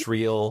shamans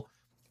real,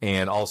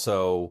 and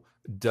also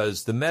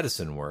does the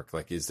medicine work?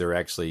 Like, is there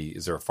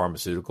a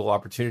pharmaceutical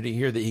opportunity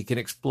here that he can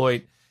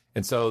exploit?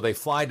 And so they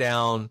fly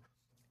down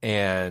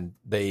and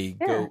they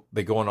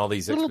go on all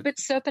these little bit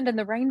serpent in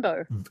the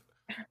rainbow.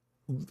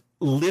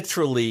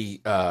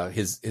 Literally,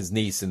 his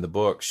niece in the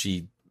book,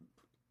 she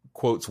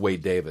quotes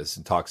Wade Davis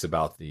and talks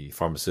about the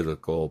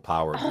pharmaceutical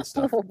powers and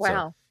stuff. Oh,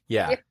 wow. So,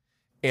 yeah.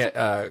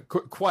 And,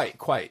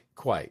 quite.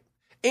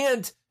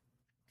 And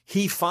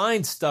he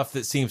finds stuff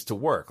that seems to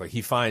work. Like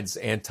he finds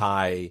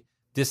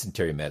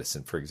anti-dysentery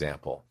medicine, for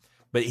example.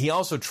 But he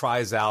also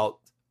tries out,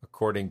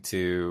 according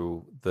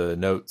to the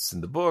notes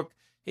in the book,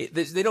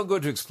 they don't go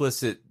into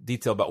explicit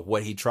detail about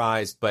what he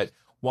tries, but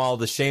while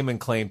the shaman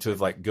claimed to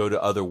have go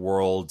to other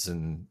worlds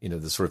and,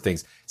 the sort of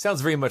things, sounds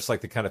very much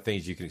like the kind of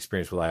things you can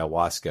experience with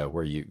ayahuasca,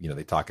 where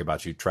they talk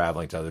about you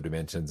traveling to other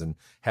dimensions and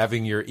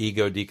having your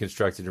ego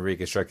deconstructed and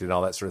reconstructed and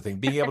all that sort of thing,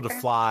 being able to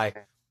fly.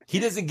 He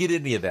doesn't get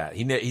any of that.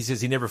 He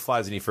says he never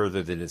flies any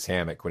further than his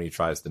hammock when he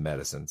tries the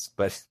medicines.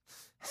 But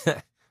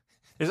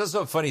there's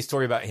also a funny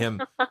story about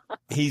him.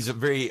 He's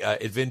very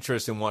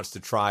adventurous and wants to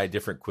try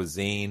different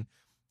cuisine.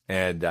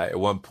 And at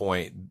one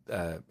point,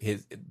 I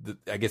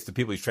guess the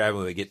people he's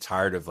traveling with, they get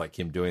tired of like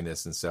him doing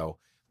this. And so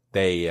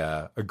they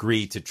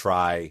agree to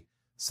try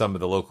some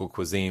of the local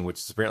cuisine, which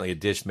is apparently a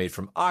dish made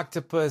from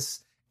octopus.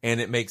 And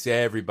it makes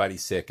everybody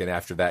sick. And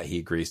after that, he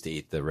agrees to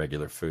eat the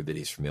regular food that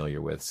he's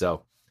familiar with.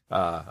 So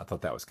I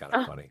thought that was kind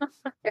of funny.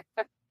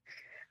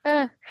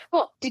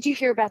 Well, did you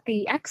hear about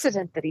the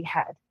accident that he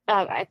had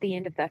at the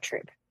end of that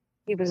trip?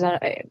 He was on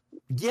a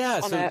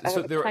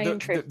plane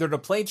trip. They're on a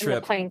plane trip.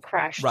 And the plane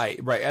crashed. Right.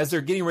 As they're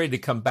getting ready to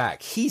come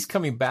back, he's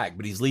coming back,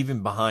 but he's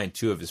leaving behind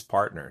two of his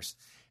partners.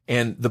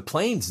 And the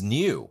plane's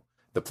new.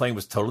 The plane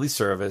was totally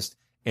serviced.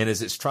 And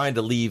as it's trying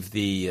to leave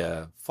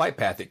the flight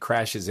path, it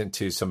crashes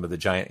into some of the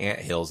giant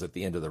anthills at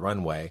the end of the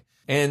runway.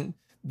 And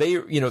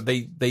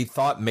they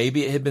thought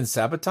maybe it had been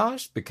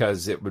sabotaged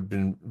because it would have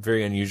been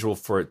very unusual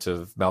for it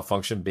to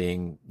malfunction,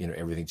 being,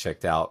 everything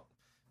checked out,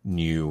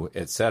 new,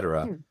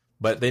 etc.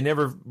 But they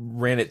never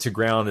ran it to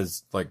ground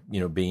as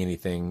being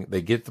anything.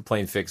 They get the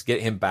plane fixed,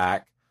 get him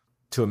back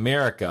to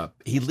America.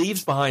 He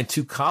leaves behind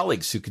two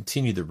colleagues who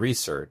continue the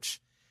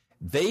research.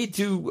 They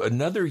do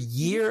another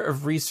year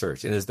of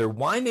research. And as they're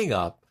winding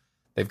up,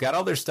 they've got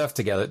all their stuff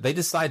together. They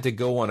decide to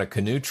go on a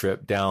canoe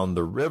trip down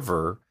the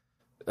river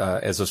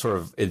as a sort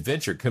of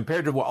adventure.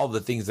 Compared to all the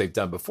things they've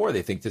done before,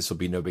 they think this will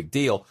be no big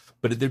deal.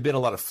 But there'd been a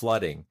lot of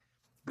flooding.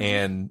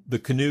 And the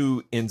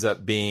canoe ends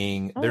up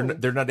being,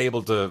 they're not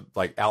able to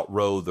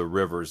outrow the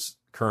river's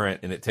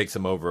current, and it takes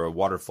them over a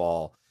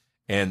waterfall.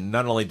 And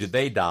not only did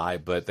they die,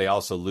 but they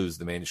also lose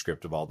the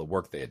manuscript of all the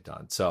work they had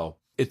done. So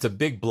it's a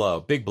big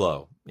blow.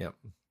 Yeah.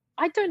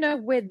 I don't know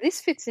where this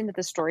fits into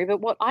the story,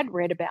 but what I'd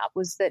read about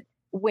was that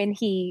when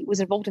he was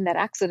involved in that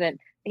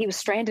accident, he was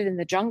stranded in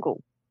the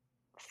jungle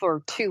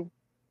for 2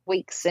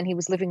 weeks, and he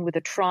was living with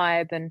a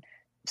tribe and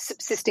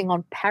subsisting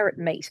on parrot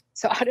meat.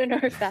 So I don't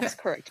know if that's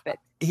correct, but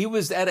he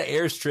was at an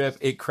airstrip.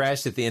 It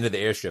crashed at the end of the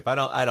airstrip.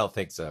 I don't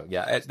think so.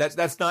 Yeah,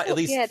 that's not at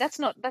least. Yeah, that's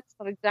not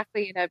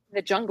exactly in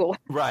the jungle.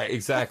 Right,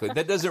 exactly.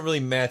 That doesn't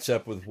really match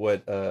up with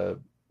what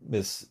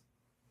Miss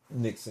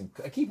Nixon.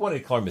 I keep wanting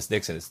to call her Miss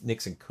Nixon. It's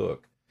Nixon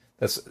Cook.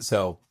 That's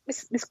so.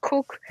 Miss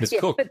Cook. Miss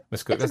Cook.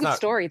 Miss Cook. That's a good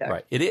story, though.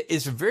 Right. It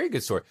is a very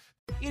good story.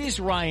 It is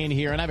Ryan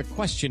here, and I have a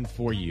question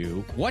for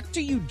you. What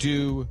do you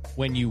do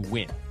when you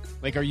win?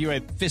 Are you a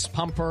fist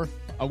pumper?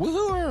 A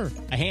woo-hooer,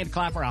 a hand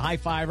clapper, a high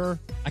fiver.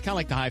 I kind of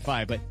like the high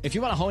five, but if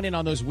you want to hone in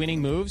on those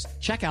winning moves,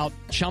 check out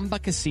Chumba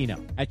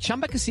Casino. At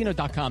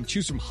ChumbaCasino.com,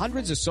 choose from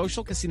hundreds of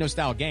social casino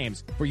style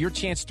games for your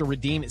chance to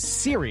redeem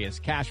serious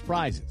cash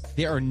prizes.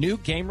 There are new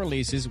game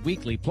releases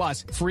weekly,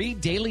 plus free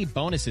daily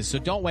bonuses. So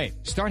don't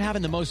wait. Start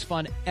having the most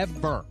fun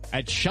ever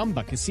at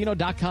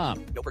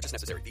ChumbaCasino.com. No purchase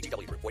necessary.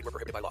 VGW Group. Void where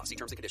prohibited by law. See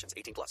terms and conditions.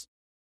 18+.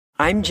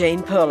 I'm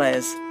Jane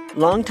Perlez,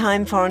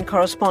 longtime foreign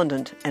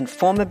correspondent and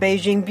former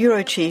Beijing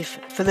bureau chief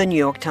for the New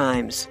York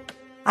Times.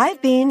 I've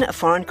been a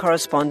foreign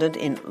correspondent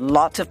in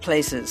lots of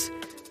places: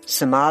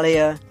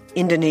 Somalia,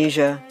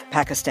 Indonesia,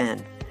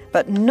 Pakistan,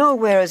 but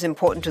nowhere as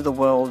important to the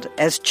world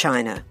as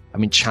China. I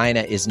mean,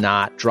 China is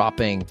not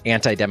dropping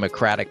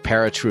anti-democratic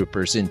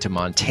paratroopers into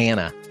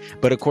Montana.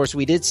 But of course,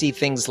 we did see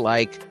things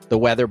like the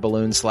weather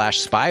balloon /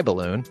 spy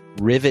balloon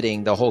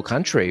riveting the whole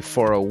country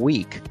for a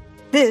week.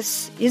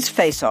 This is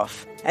Face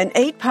Off, an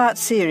 8-part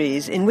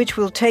series in which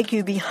we'll take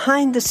you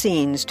behind the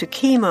scenes to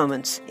key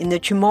moments in the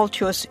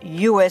tumultuous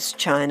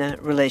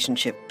U.S.-China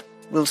relationship.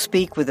 We'll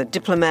speak with a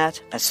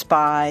diplomat, a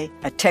spy,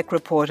 a tech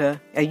reporter,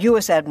 a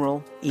U.S.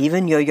 admiral,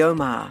 even Yo-Yo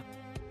Ma.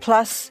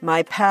 Plus,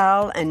 my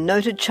pal and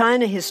noted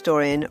China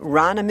historian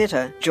Rana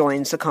Mitter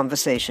joins the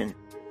conversation.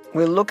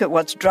 We'll look at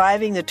what's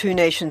driving the two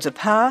nations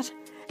apart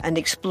and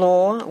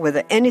explore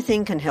whether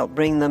anything can help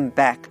bring them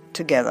back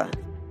together.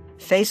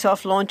 Face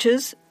Off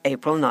launches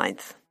April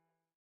 9th.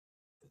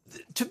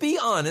 To be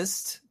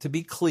honest, to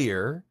be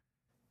clear,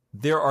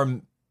 there are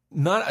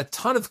not a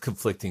ton of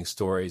conflicting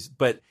stories,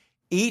 but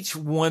each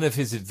one of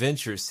his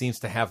adventures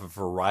seems to have a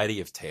variety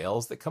of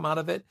tales that come out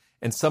of it.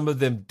 And some of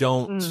them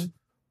don't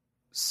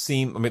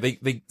seem, I mean,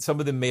 they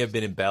some of them may have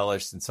been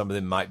embellished and some of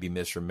them might be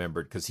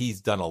misremembered because he's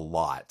done a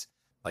lot.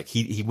 Like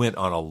he went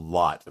on a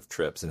lot of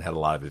trips and had a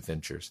lot of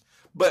adventures.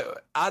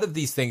 But out of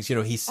these things,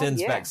 he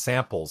sends back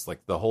samples.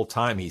 Like the whole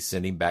time he's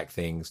sending back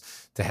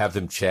things to have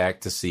them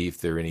checked to see if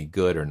they're any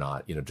good or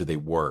not. Do they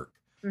work?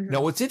 Mm-hmm.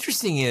 Now, what's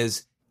interesting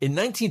is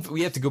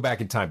we have to go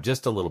back in time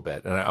just a little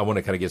bit. And I want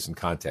to kind of give some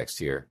context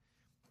here.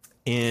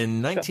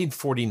 In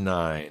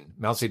 1949,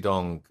 Mao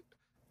Zedong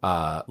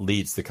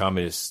leads the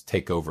communist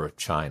takeover of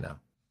China.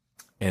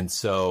 And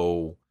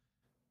so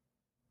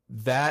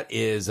that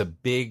is a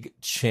big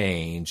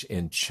change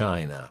in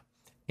China.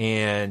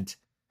 And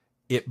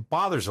it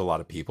bothers a lot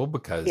of people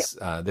because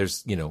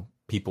there's,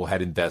 people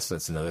had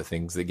investments and other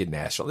things that get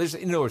national.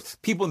 There's,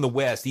 people in the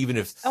West, even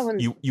if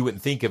you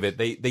wouldn't think of it,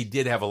 they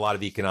did have a lot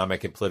of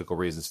economic and political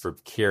reasons for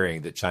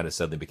caring that China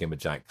suddenly became a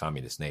giant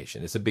communist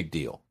nation. It's a big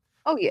deal.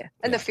 Oh, yeah.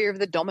 And the fear of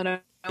the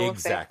domino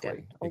effect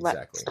and all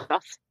that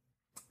stuff.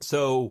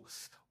 So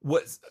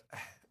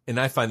and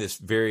I find this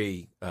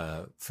very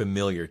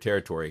familiar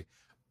territory,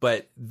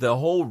 but the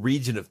whole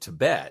region of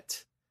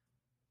Tibet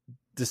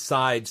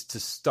decides to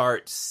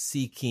start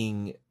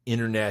seeking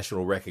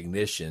international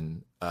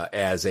recognition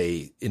as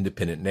a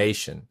independent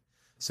nation.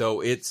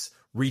 So it's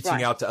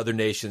reaching out to other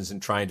nations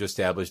and trying to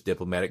establish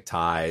diplomatic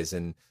ties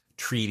and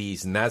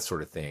treaties and that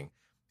sort of thing.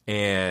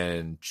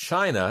 And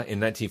China in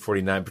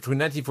 1949, between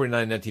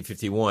 1949 and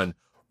 1951,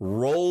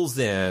 rolls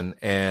in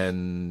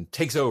and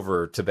takes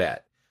over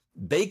Tibet.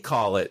 They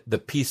call it the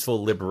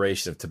peaceful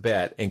liberation of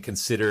Tibet and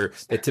consider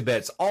that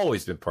Tibet's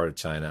always been part of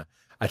China.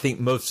 I think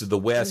most of the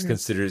West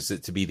considers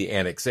it to be the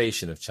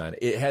annexation of China.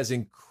 It has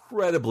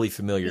incredibly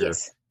familiar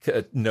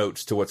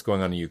notes to what's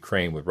going on in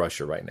Ukraine with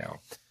Russia right now.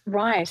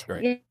 Right.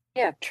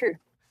 Yeah, true.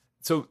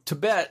 So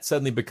Tibet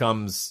suddenly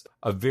becomes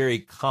a very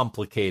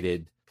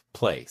complicated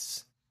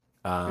place.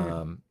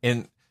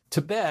 And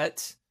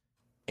Tibet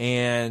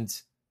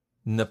and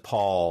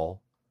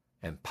Nepal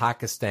and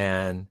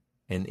Pakistan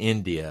and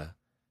India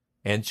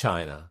and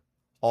China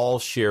all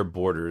share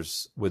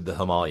borders with the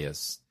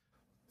Himalayas,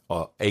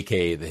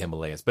 aka the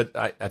Himalayas. But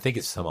I think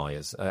it's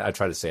Himalayas. I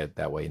try to say it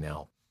that way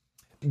now.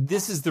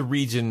 This is the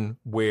region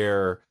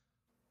where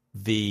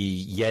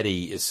the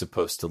Yeti is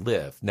supposed to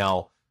live.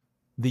 Now,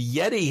 the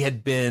Yeti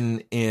had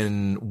been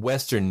in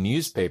Western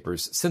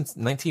newspapers since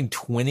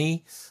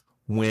 1920,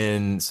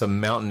 when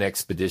some mountain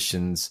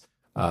expeditions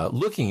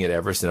looking at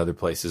Everest and other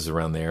places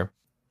around there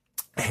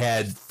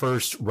had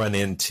first run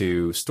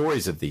into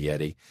stories of the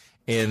Yeti.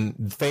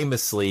 And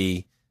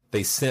famously,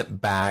 they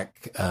sent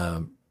back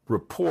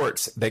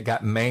reports that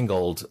got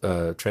mangled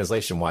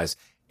translation-wise,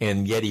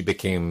 and Yeti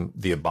became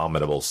the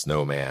abominable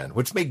snowman,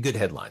 which made good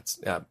headlines.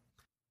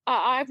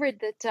 I've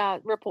read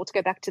that reports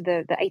go back to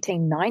the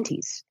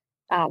 1890s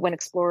when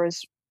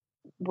explorers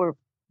were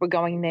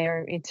going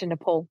there into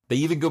Nepal. They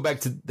even go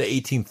back to the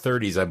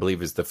 1830s, I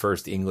believe, is the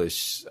first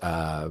English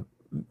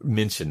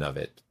mention of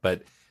it.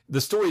 But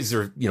the stories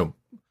are,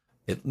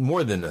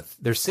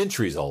 they're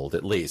centuries old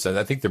at least. And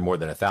I think they're more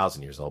than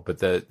 1,000 years old. But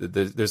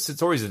the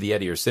stories of the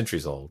Yeti are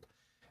centuries old.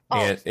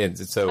 And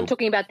so I'm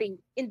talking about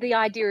the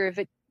idea of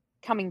it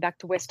coming back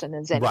to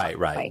Westerners anyway,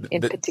 right.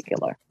 In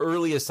particular.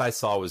 Earliest I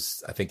saw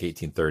was, I think,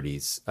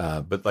 1830s.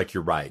 But like,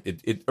 you're right.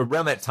 It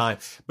around that time.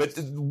 But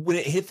when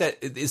it hit that,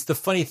 it's the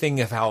funny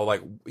thing of how,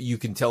 like, you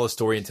can tell a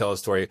story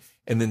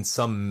and then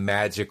some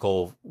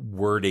magical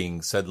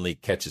wording suddenly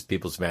catches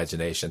people's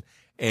imagination.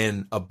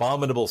 And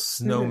abominable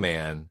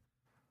snowman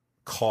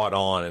caught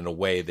on in a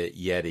way that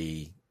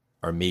Yeti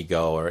or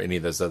Migo or any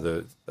of those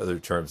other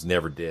terms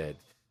never did.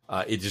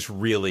 It just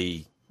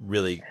really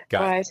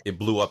got it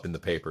blew up in the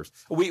papers.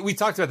 We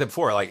talked about that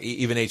before. Like,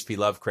 even H.P.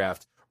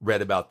 Lovecraft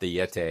read about the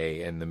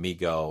Yeti and the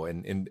Migo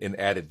and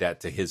added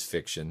that to his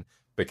fiction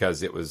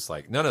because it was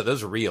like, no,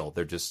 those are real.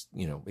 They're just,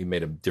 he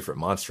made a different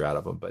monster out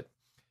of them. But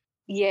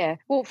yeah,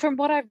 well, from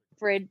what I've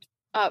read,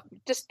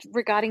 just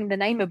regarding the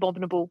name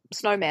Abominable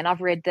Snowman,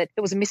 I've read that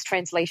it was a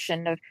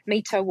mistranslation of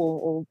Mito,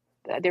 or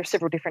there are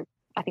several different,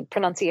 I think,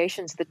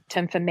 pronunciations of the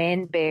term for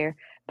man bear,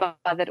 but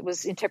that it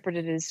was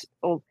interpreted as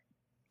or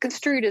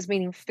construed as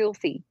meaning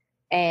filthy,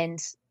 and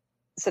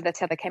so that's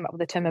how they came up with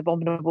the term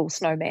abominable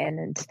snowman.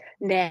 And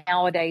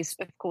nowadays,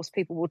 of course,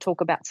 people will talk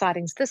about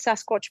sightings, the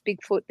Sasquatch,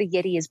 Bigfoot, the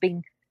Yeti as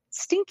being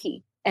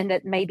stinky, and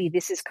that maybe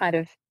this is kind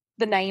of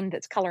the name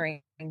that's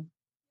coloring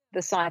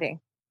the sighting.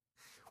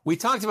 We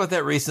talked about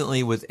that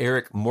recently with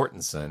Eric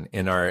Mortensen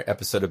in our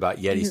episode about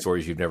Yeti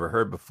stories you've never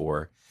heard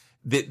before.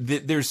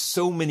 There's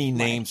so many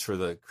names for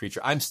the creature.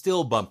 I'm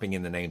still bumping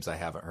in the names I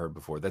haven't heard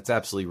before. That's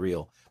absolutely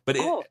real. But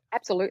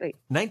absolutely.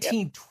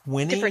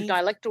 1920 different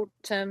dialectal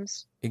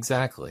terms.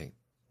 Exactly.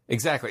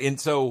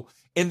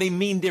 And they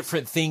mean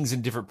different things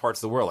in different parts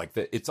of the world. Like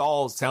it's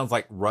all sounds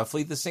like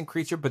roughly the same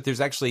creature, but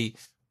there's actually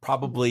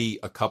probably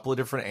a couple of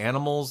different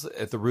animals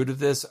at the root of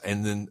this,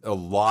 and then a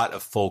lot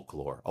of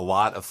folklore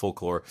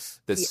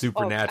that's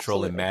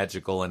supernatural and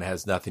magical and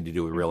has nothing to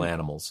do with real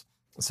animals.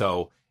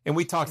 So. And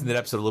we talked in that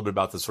episode a little bit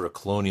about the sort of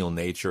colonial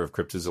nature of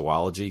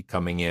cryptozoology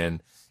coming in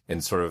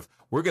and sort of,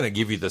 we're going to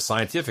give you the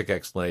scientific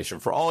explanation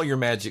for all your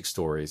magic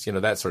stories,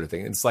 that sort of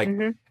thing. It's like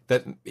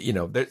that,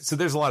 so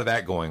there's a lot of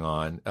that going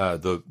on.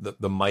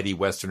 The mighty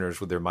Westerners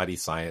with their mighty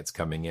science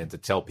coming in to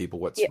tell people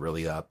what's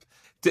really up.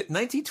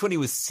 1920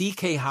 was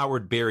C.K.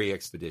 Howard Berry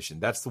Expedition.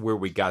 That's where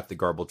we got the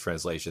garbled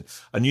translation.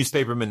 A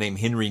newspaperman named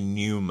Henry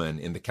Newman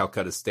in the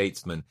Calcutta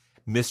Statesman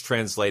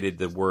mistranslated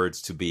the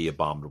words to be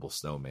abominable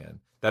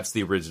snowman. That's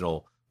the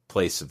original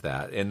place of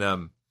that. And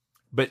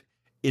but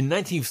in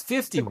 1951,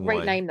 it's a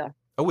great name though.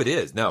 Oh, it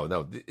is. No,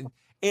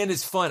 and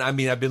it's fun. I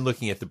mean, I've been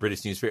looking at the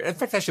British newspaper. In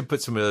fact, I should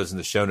put some of those in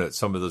the show notes,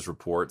 some of those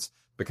reports,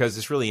 because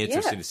it's really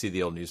interesting to see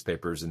the old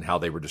newspapers and how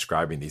they were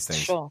describing these things.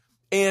 Sure.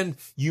 And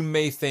you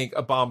may think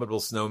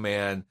abominable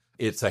snowman,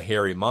 it's a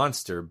hairy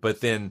monster,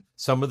 but then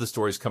some of the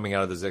stories coming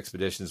out of those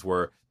expeditions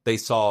were they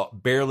saw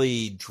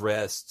barely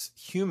dressed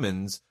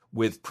humans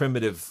with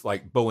primitive,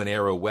 like, bow and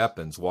arrow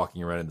weapons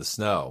walking around in the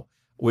snow,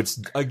 which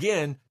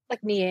again,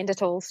 like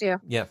Neanderthals,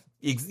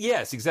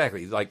 yes,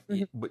 exactly. Like,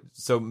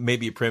 so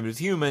maybe a primitive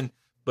human,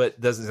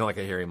 but doesn't sound like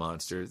a hairy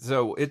monster.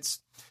 So it's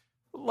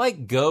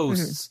like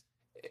ghosts.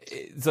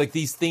 It's like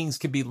these things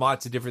could be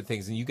lots of different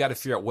things, and you got to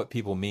figure out what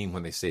people mean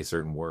when they say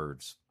certain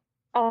words.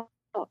 Oh,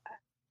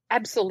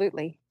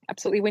 absolutely.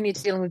 Absolutely. When you're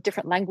dealing with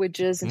different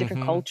languages and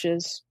different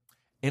cultures.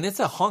 And it's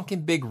a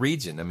honking big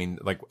region. I mean,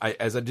 like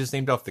as I just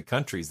named off the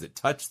countries that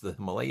touch the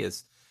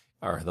Himalayas,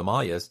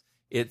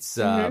 it's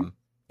a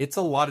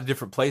lot of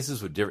different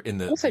places with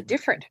different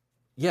different.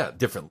 Yeah,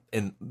 different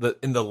in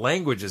the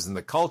languages and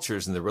the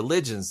cultures and the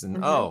religions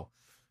and oh,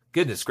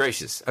 goodness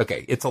gracious.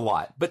 Okay, it's a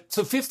lot. But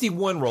so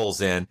 51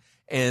 rolls in,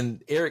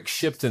 and Eric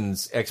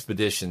Shipton's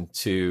expedition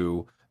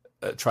to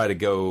try to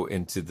go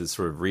into the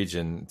sort of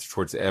region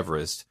towards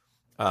Everest.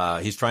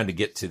 He's trying to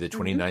get to the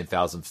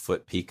 29,000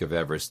 foot peak of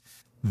Everest.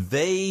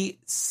 They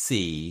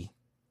see,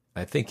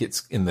 I think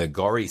it's in the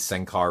Gauri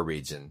Sankar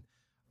region,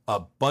 a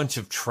bunch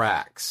of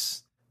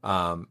tracks,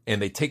 and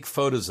they take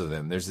photos of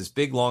them. There's this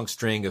big long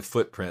string of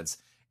footprints,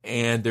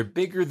 and they're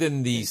bigger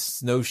than the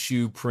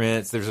snowshoe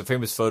prints. There's a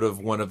famous photo of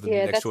one of them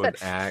next to an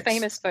axe.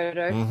 Famous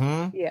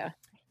photo. Yeah.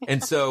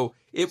 And so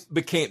it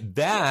became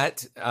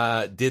that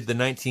did the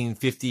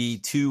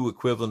 1952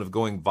 equivalent of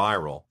going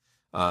viral.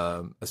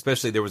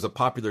 Especially there was a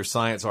Popular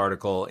Science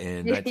article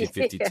in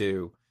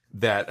 1952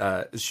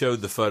 that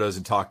showed the photos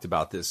and talked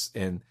about this.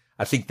 And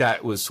I think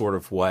that was sort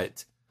of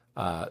what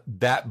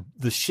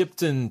the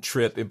Shipton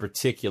trip in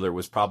particular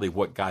was probably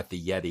what got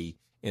the Yeti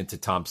into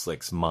Tom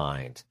Slick's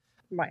mind.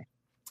 Right.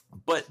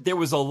 But there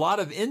was a lot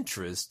of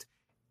interest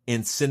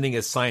in sending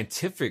a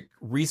scientific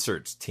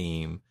research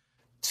team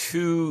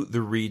to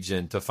the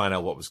region to find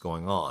out what was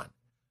going on.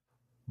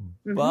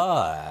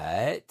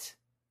 But,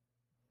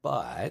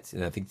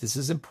 and I think this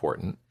is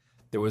important,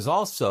 there was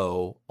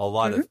also a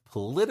lot of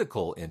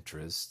political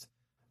interest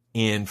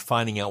in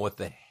finding out what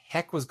the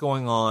heck was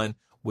going on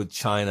with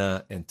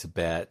China and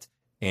Tibet,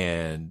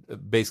 and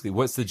basically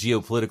what's the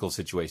geopolitical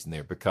situation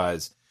there.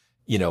 Because,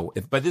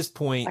 if by this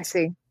point, I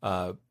see.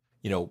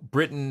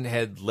 Britain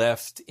had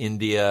left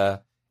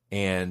India,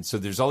 and so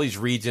there's all these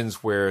regions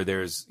where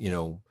there's,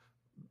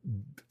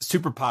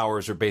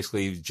 superpowers are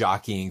basically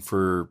jockeying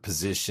for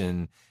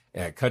position.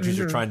 Countries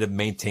are trying to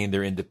maintain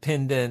their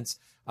independence.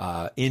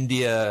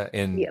 India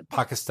and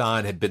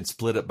Pakistan had been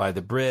split up by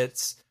the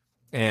Brits.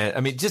 And I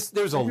mean,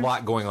 there's a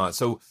lot going on.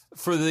 So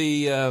for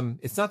the,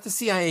 it's not the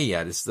CIA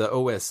yet. It's the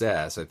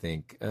OSS, I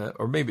think,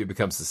 or maybe it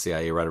becomes the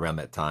CIA right around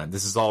that time.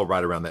 This is all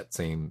right around that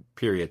same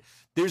period.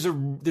 There's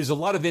a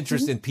lot of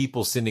interest in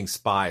people sending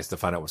spies to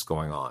find out what's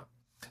going on.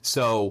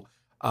 So,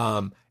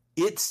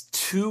 it's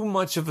too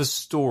much of a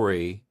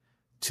story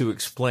to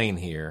explain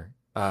here,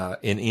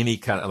 in any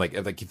kind of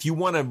like if you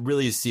want to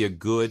really see a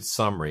good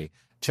summary,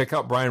 check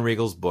out Brian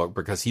Riegel's book,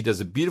 because he does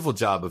a beautiful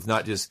job of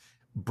not just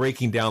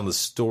breaking down the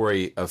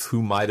story of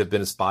who might have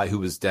been a spy, who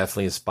was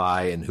definitely a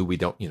spy, and who we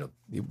don't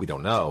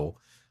know.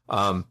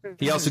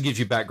 He also gives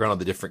you background on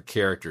the different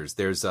characters.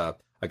 There's a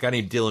guy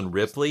named Dylan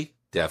Ripley,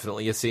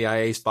 definitely a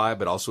CIA spy,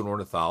 but also an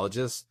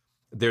ornithologist.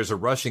 There's a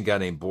Russian guy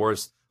named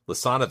Boris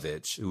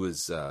Lasanovich, who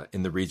is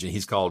in the region.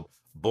 He's called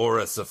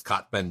Boris of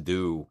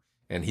Kathmandu,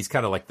 and he's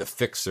kind of like the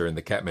fixer in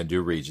the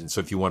Kathmandu region. So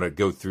if you want to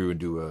go through and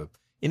do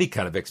any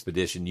kind of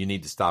expedition, you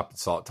need to stop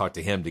and talk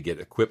to him to get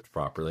equipped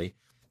properly.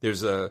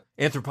 There's a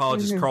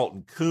anthropologist,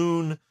 Carlton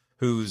Kuhn,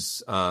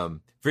 who's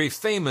very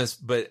famous,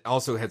 but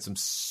also had some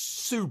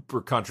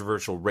super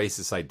controversial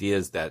racist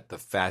ideas that the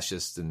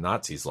fascists and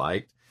Nazis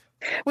liked.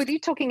 With you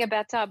talking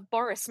about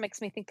Boris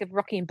makes me think of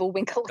Rocky and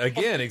Bullwinkle.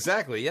 Again,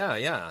 exactly.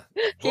 Yeah.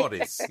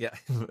 Boris. Yeah.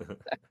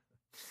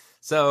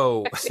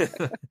 So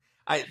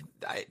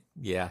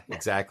yeah,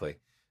 exactly.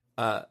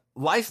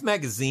 Life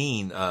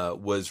magazine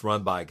was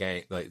run by a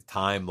guy like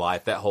Time,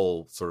 Life, that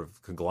whole sort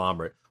of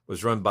conglomerate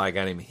was run by a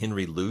guy named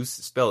Henry Luce,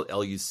 spelled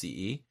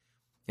Luce,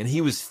 and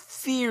he was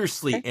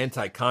fiercely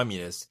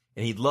anti-communist,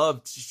 and he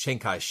loved Chiang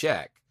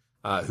Kai-shek,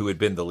 who had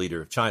been the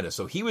leader of China.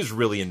 So he was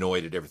really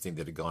annoyed at everything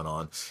that had gone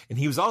on, and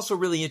he was also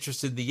really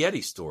interested in the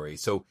Yeti story.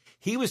 So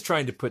he was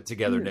trying to put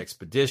together an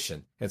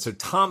expedition, and so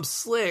Tom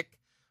Slick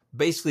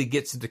basically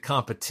gets into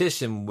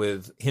competition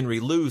with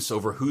Henry Luce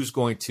over who's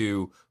going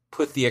to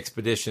put the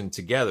expedition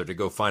together to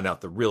go find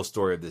out the real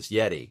story of this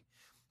Yeti.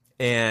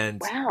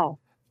 And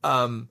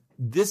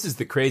this is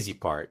the crazy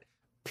part.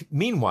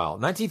 Meanwhile,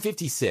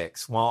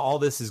 1956, while all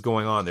this is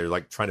going on, they're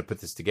like trying to put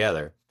this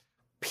together.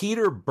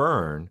 Peter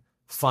Byrne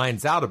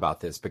finds out about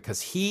this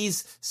because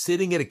he's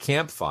sitting at a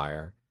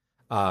campfire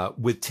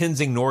with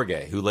Tenzing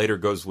Norgay, who later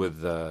goes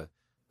with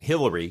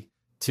Hillary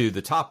to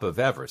the top of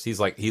Everest. He's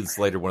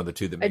later one of the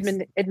two that makes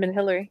Edmund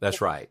Hillary.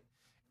 That's right.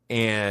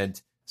 And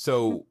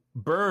so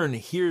Byrne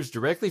hears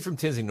directly from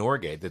Tenzing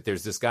Norgay that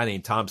there's this guy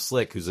named Tom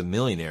Slick who's a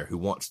millionaire who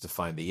wants to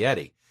find the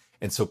Yeti.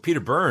 And so Peter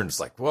Byrne's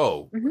like,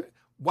 whoa,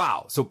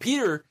 wow. So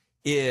Peter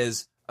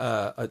is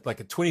like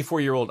a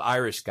 24-year-old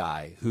Irish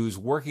guy who's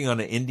working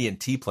on an Indian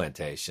tea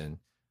plantation,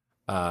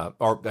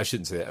 or I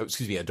shouldn't say that,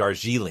 excuse me, a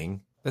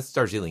Darjeeling. That's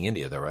Darjeeling,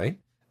 India, though, right?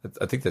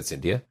 I think that's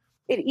India.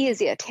 It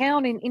is, yeah. A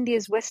town in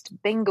India's West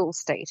Bengal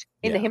state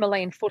in the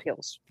Himalayan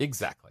foothills.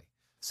 Exactly.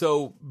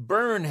 So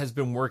Byrne has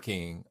been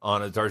working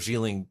on a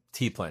Darjeeling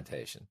tea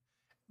plantation,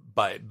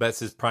 but that's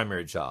his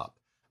primary job.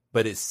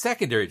 But his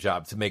secondary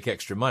job, to make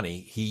extra money,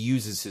 he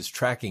uses his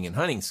tracking and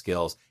hunting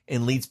skills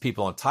and leads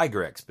people on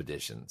tiger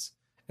expeditions.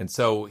 And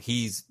so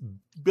he's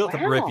built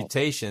up a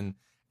reputation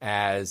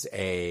as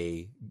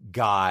a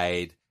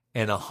guide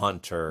and a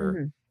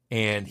hunter.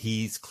 And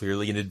he's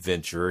clearly an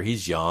adventurer.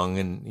 He's young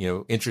and,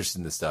 interested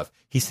in this stuff.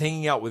 He's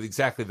hanging out with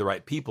exactly the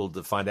right people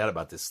to find out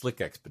about this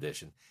Slick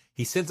expedition.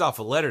 He sends off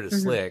a letter to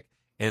Slick,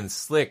 and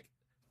Slick,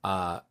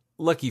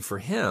 lucky for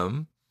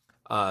him,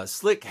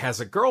 Slick has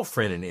a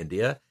girlfriend in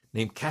India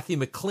named Kathy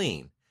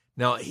McLean.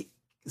 Now,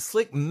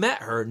 Slick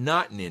met her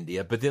not in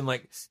India, but then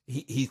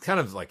he's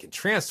kind of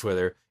entranced with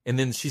her. And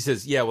then she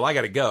says, yeah, well, I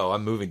got to go.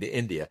 I'm moving to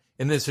India.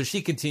 And then so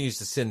she continues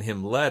to send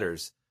him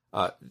letters.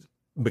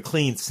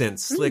 McLean sent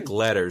Slick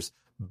letters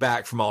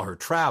back from all her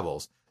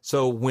travels.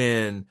 So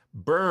when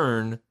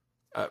Byrne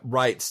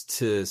writes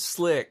to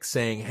Slick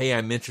saying, hey,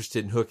 I'm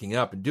interested in hooking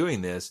up and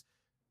doing this,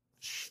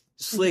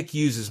 Slick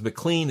uses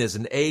McLean as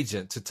an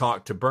agent to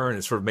talk to Byrne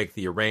and sort of make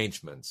the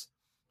arrangements.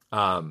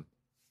 I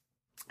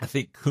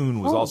think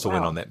Kuhn was also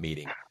in on that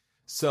meeting.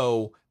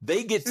 So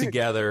they get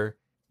together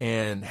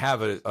and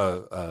have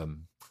a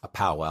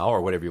powwow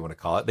or whatever you want to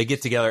call it. They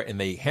get together and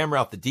they hammer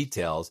out the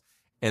details.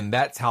 And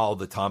that's how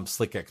the Tom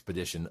Slick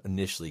expedition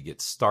initially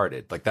gets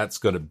started. That's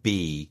going to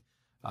be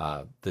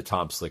the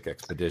Tom Slick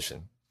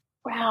expedition.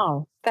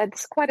 Wow,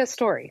 that's quite a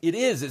story. It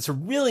is. It's a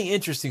really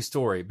interesting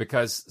story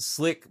because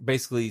Slick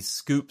basically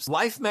scoops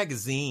Life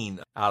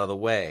magazine out of the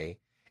way,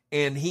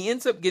 and he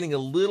ends up getting a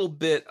little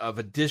bit of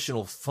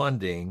additional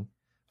funding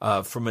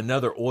from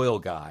another oil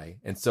guy.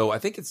 And so I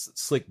think it's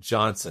Slick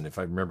Johnson, if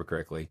I remember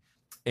correctly.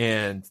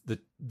 And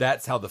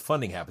that's how the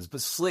funding happens.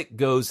 But Slick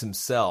goes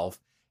himself,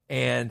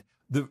 and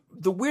the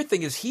weird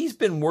thing is he's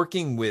been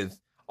working with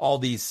all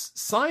these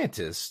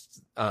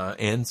scientists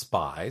and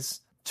spies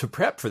to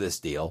prep for this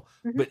deal.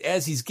 But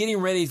as he's getting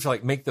ready to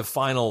make the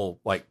final,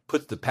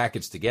 put the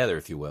package together,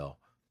 if you will,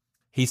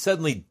 he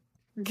suddenly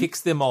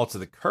kicks them all to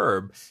the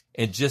curb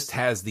and just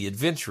has the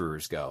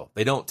adventurers go.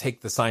 They don't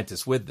take the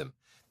scientists with them.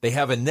 They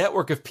have a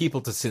network of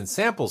people to send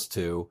samples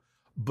to,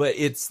 but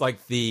it's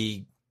like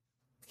the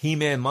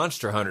He-Man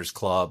Monster Hunters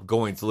Club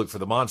going to look for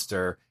the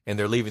monster, and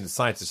they're leaving the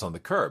scientists on the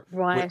curb.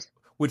 Right.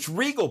 Which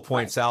Regal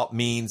points out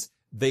means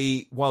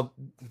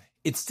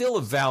it's still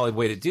a valid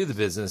way to do the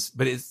business,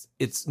 but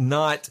it's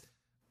not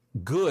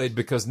good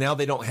because now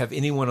they don't have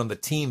anyone on the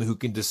team who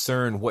can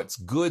discern what's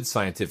good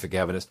scientific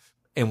evidence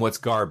and what's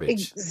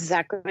garbage.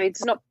 Exactly.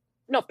 It's not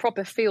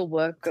proper field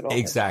work at all.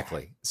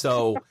 Exactly.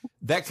 So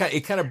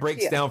it kind of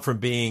breaks down from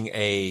being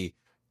a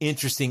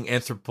interesting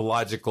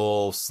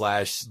anthropological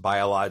 /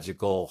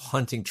 biological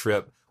hunting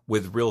trip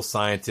with real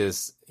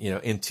scientists,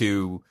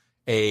 into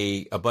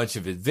a bunch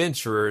of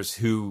adventurers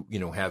who,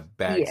 have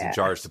bags and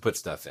jars to put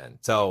stuff in.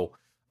 So,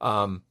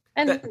 and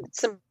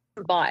some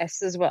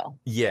bias as well.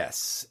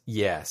 Yes,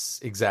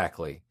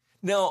 exactly.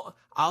 Now,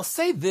 I'll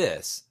say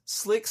this,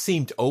 Slick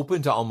seemed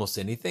open to almost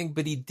anything,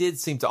 but he did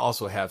seem to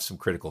also have some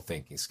critical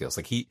thinking skills.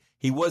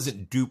 He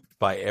wasn't duped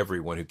by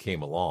everyone who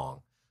came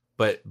along,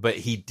 but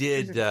he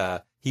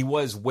did, he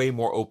was way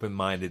more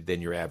open-minded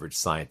than your average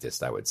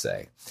scientist, I would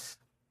say.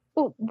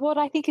 Well, what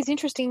I think is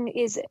interesting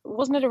is,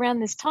 wasn't it around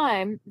this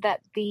time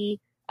that the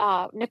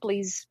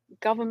Nepalese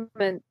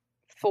government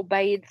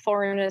forbade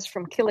foreigners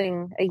from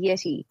killing a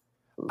Yeti?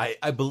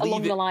 I believe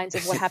along the lines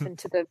of what happened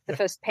to the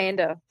first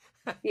panda.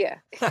 Yeah.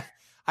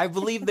 I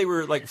believe they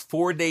were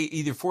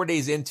either 4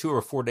 days into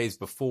or 4 days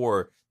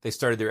before they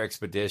started their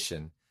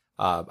expedition.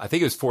 I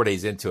think it was 4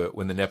 days into it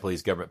when the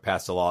Nepalese government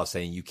passed a law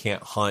saying you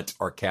can't hunt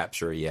or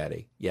capture a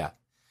Yeti. Yeah.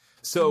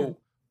 So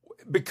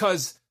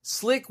because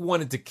Slick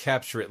wanted to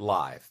capture it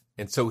live.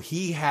 And so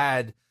he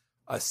had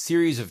a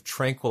series of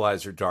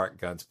tranquilizer dart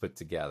guns put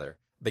together.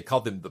 They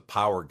called them the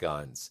power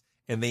guns.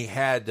 And they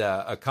had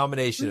a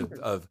combination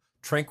of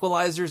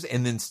tranquilizers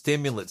and then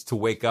stimulants to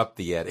wake up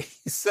the Yeti.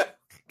 So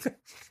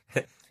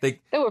they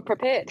were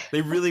prepared.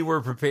 They really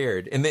were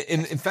prepared. And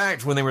in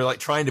fact, when they were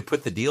trying to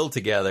put the deal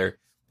together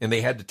and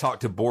they had to talk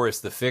to Boris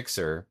the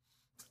Fixer,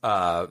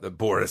 the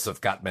Boris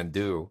of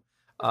Kathmandu,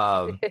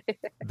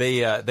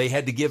 they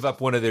had to give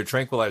up one of their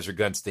tranquilizer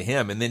guns to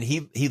him. And then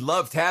he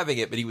loved having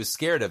it, but he was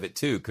scared of it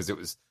too, because it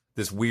was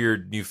this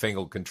weird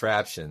newfangled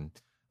contraption.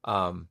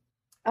 Oh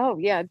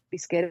yeah, I'd be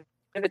scared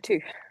of it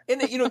too.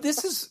 And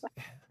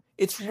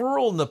it's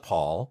rural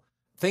Nepal.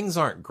 Things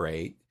aren't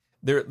great.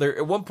 They're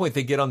at one point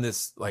they get on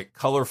this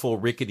colorful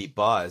rickety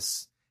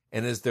bus,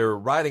 and as they're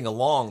riding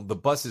along, the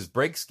bus's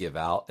brakes give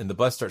out and the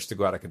bus starts to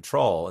go out of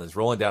control and is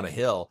rolling down a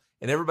hill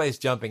and everybody's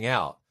jumping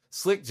out.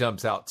 Slick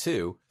jumps out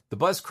too. The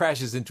bus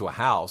crashes into a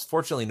house.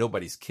 Fortunately,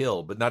 nobody's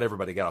killed, but not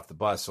everybody got off the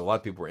bus, so a lot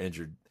of people were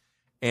injured.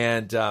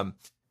 And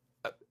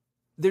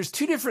there's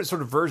two different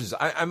sort of versions.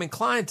 I'm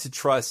inclined to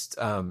trust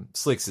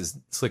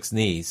Slick's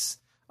niece.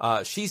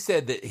 She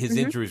said that his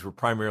injuries were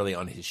primarily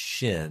on his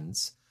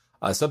shins.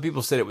 Some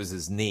people said it was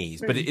his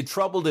knees, but it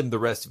troubled him the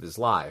rest of his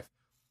life.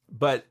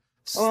 But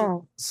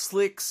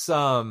Slick's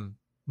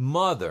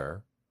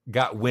mother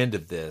got wind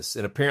of this,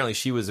 and apparently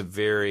she was a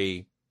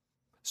very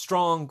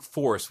strong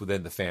force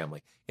within the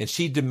family, and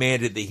she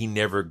demanded that he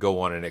never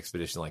go on an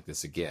expedition like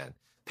this again.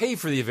 Pay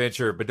for the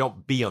adventure, but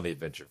don't be on the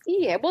adventure.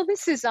 Yeah, well,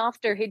 this is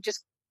after he'd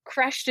just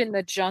crashed in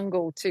the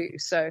jungle too.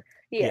 So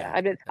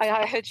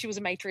I heard she was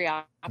a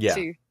matriarch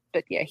too.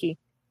 But he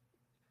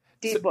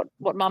did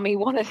what Mummy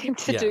wanted him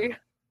to do.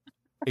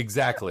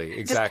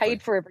 Exactly. Just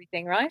paid for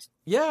everything, right?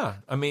 Yeah.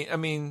 I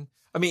mean,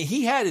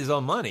 he had his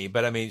own money,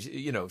 but I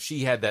mean,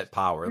 she had that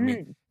power. I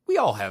mean, we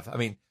all have. I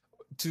mean,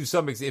 to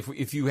some extent,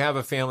 if you have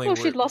a family, well,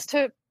 she'd lost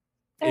her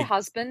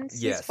husband,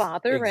 his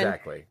father,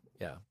 exactly.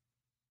 Yeah,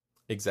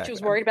 exactly. She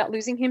was worried about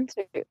losing him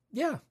too.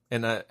 Yeah,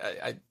 and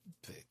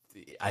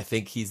I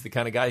think he's the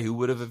kind of guy who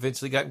would have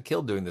eventually gotten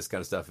killed doing this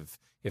kind of stuff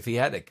if he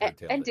hadn't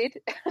curtailed and it.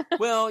 Did.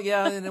 Well,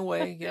 yeah, in a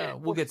way, yeah.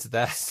 We'll get to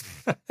that.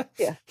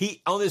 Yeah.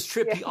 He on this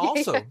trip, he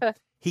also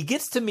he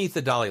gets to meet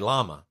the Dalai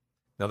Lama.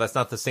 Now, that's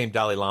not the same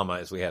Dalai Lama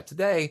as we have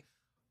today,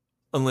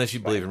 unless you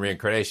believe in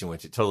reincarnation,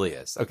 which it totally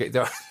is. Okay,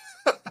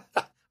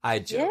 I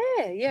joke.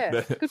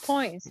 Yeah. Good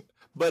point.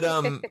 But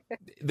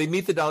they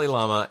meet the Dalai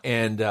Lama,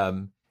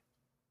 and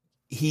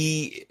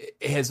he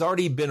has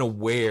already been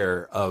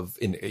aware of,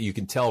 and you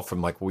can tell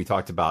from like what we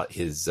talked about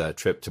his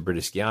trip to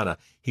British Guiana,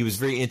 he was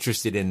very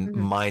interested in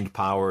mind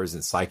powers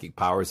and psychic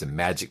powers and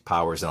magic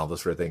powers and all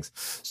those sort of things.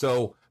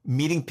 So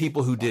meeting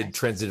people who did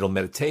transcendental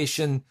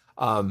meditation,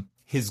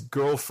 his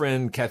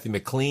girlfriend, Kathy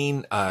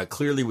McLean,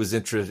 clearly was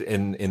interested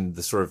in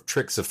the sort of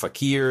tricks of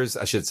fakirs.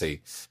 I should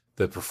say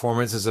the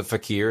performances of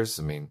fakirs.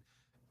 I mean,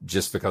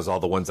 just because all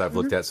the ones I've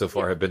looked at so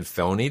far have been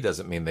phony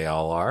doesn't mean they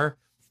all are.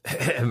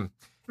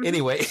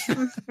 Anyway,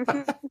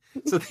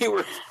 so they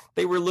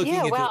were looking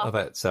into all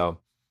that. So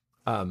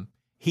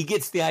he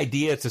gets the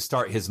idea to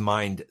start his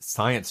Mind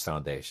Science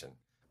Foundation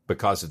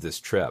because of this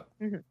trip.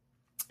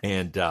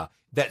 And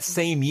that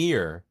same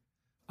year,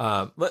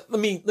 let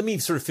me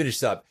sort of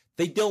finish up.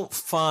 They don't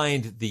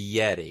find the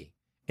Yeti,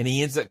 and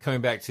he ends up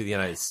coming back to the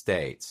United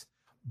States.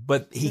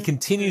 But he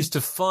continues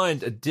to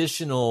fund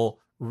additional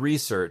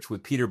research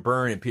with Peter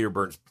Byrne and Peter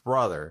Byrne's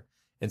brother.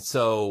 And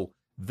so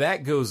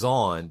that goes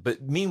on.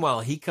 But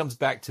meanwhile, he comes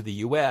back to the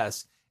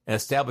U.S. and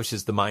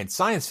establishes the Mind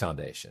Science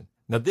Foundation.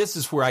 Now, this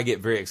is where I get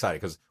very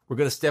excited because we're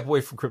going to step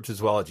away from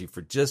cryptozoology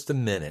for just a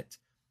minute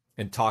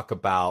and talk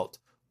about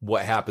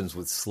what happens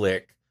with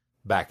Slick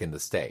back in the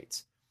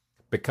States.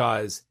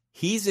 Because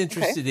he's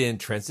interested in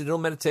transcendental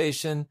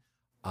meditation,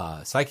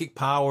 psychic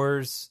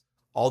powers,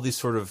 all these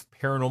sort of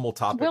paranormal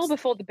topics. Well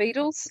before the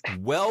Beatles.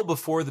 Well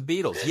before the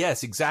Beatles.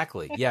 Yes,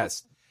 exactly.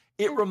 Yes.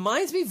 It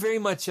reminds me very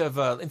much of,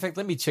 in fact,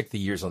 let me check the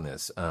years on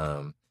this.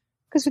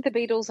 Because with the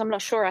Beatles, I'm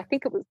not sure. I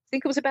think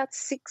it was about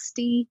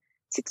 60,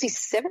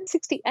 67,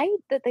 68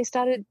 that they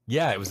started.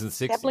 Yeah, it was in the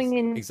 60s. Dabbling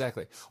in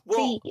exactly.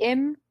 Well,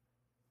 TM.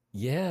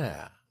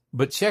 Yeah.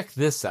 But check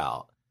this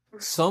out.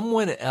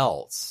 Someone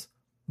else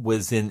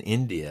was in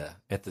India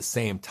at the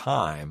same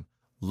time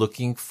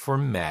looking for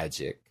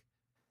magic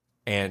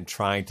and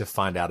trying to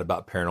find out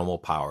about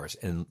paranormal powers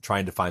and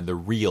trying to find the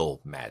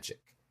real magic.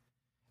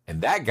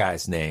 And that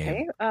guy's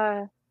name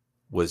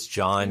was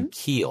John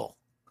Keel,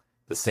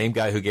 the same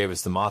guy who gave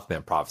us the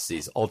Mothman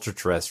prophecies,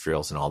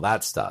 ultra-terrestrials, and all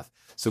that stuff.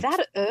 So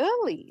that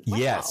early? Wow.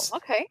 Yes.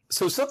 Okay.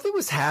 So something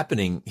was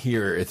happening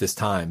here at this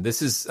time.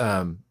 This is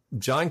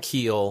John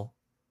Keel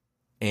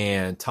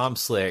and Tom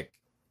Slick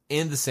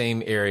in the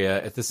same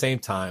area at the same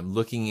time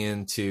looking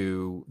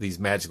into these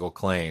magical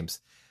claims.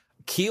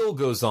 Keel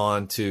goes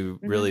on to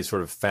really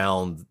sort of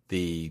found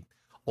the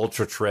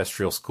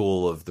ultra-terrestrial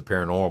school of the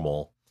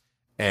paranormal.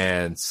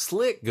 And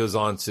Slick goes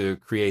on to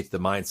create the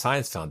Mind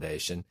Science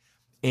Foundation.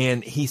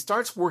 And he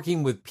starts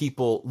working with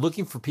people,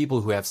 looking for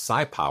people who have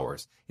psi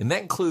powers. And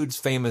that includes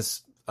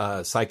famous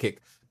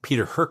psychic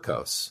Peter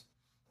Hurkos.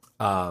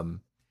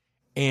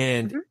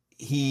 And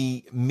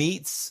he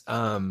meets,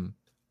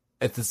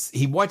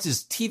 he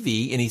watches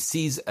TV and he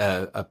sees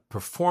a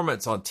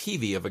performance on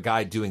TV of a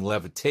guy doing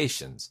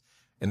levitations.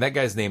 And that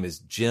guy's name is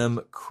Jim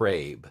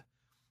Crabe.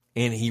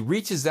 And he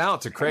reaches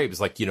out to Crabe.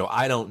 It's like,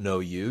 I don't know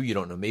you. You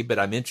don't know me, but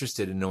I'm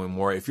interested in knowing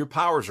more. If your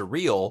powers are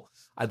real,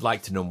 I'd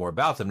like to know more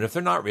about them. And if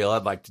they're not real,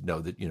 I'd like to know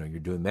that, you're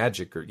doing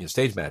magic or,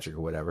 stage magic or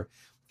whatever.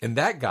 And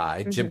that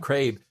guy, Jim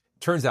Crabe,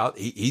 turns out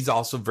he's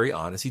also very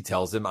honest. He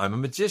tells him, I'm a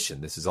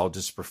magician. This is all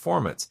just a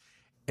performance.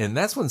 And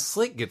that's when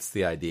Slick gets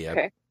the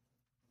idea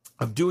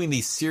of doing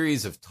these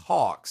series of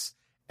talks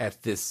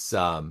at this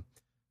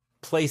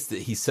place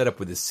that he set up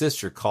with his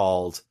sister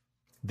called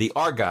the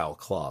Argyle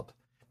Club.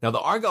 Now, the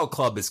Argyle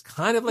Club is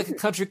kind of like a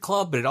country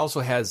club, but it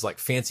also has like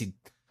fancy,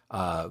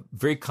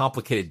 very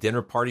complicated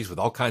dinner parties with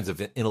all kinds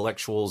of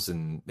intellectuals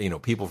and,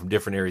 people from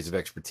different areas of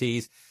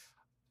expertise.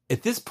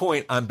 At this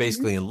point, I'm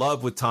basically in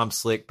love with Tom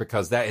Slick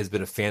because that has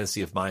been a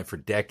fantasy of mine for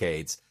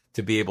decades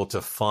to be able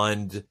to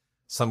fund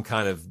some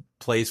kind of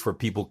place where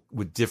people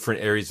with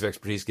different areas of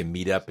expertise can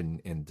meet up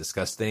and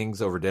discuss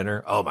things over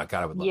dinner. Oh my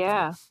God, I would love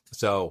that.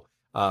 So,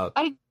 I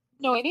didn't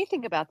know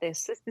anything about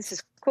this. This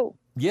is cool.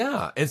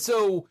 Yeah. And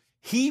so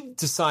he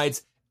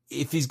decides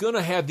if he's going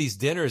to have these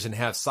dinners and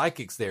have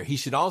psychics there, he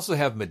should also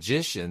have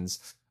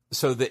magicians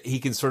so that he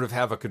can sort of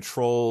have a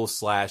control /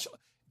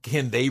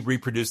 can they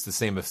reproduce the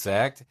same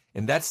effect?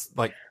 And that's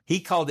like, he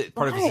called it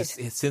part of his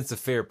sense of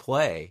fair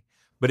play,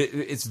 but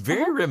it's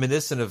very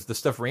reminiscent of the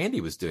stuff Randy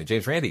was doing,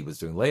 James Randi was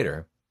doing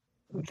later.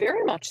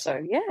 Very much so,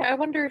 yeah. I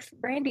wonder if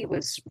Randy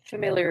was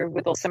familiar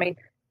with all. I mean,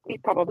 he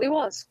probably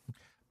was.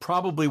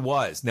 Probably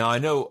was. Now, I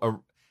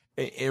know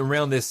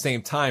around this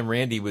same time,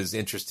 Randy was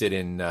interested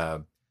in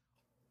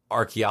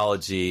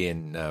archaeology,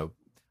 and I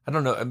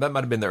don't know, that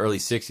might have been the early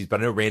 60s, but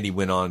I know Randy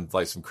went on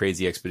like some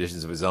crazy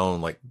expeditions of his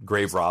own, like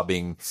grave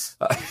robbing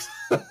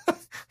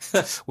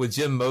with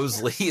Jim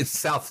Moseley in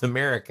South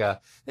America.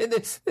 And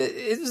it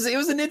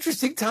was an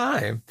interesting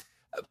time.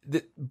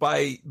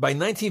 By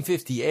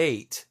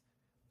 1958,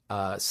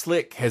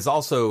 Slick has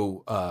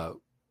also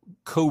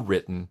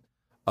co-written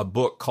a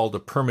book called A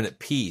Permanent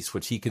Peace,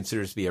 which he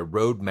considers to be a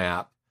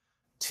roadmap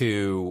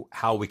to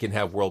how we can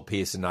have world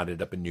peace and not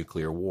end up in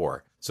nuclear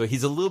war. So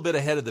he's a little bit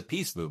ahead of the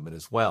peace movement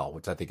as well,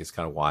 which I think is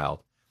kind of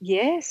wild.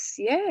 Yes,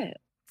 yeah.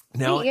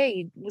 Now,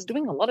 he was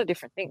doing a lot of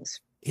different things.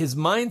 His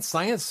mind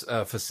science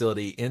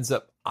facility ends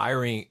up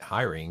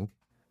hiring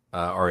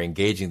or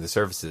engaging the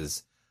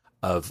services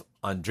of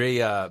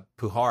Andrea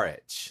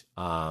Puharich,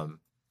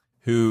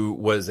 who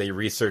was a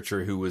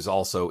researcher who was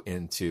also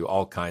into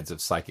all kinds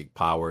of psychic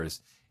powers,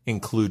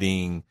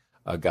 including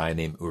a guy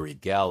named Uri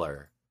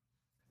Geller.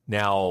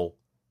 Now,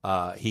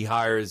 he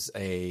hires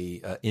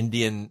a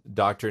Indian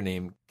doctor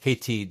named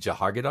K.T.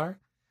 Jahargadar,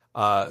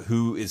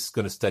 who is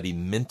going to study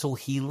mental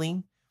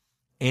healing.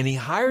 And he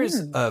hires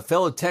a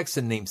fellow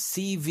Texan named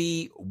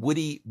C.V.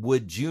 Woody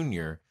Wood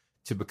Jr.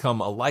 to become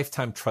a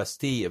lifetime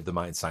trustee of the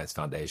Mind Science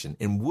Foundation.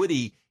 And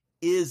Woody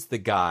is the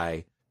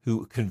guy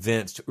who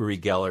convinced Uri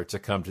Geller to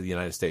come to the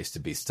United States to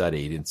be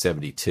studied in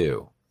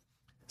 1972.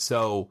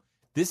 So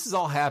this is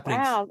all happening.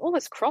 Wow, all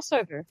this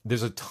crossover.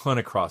 There's a ton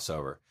of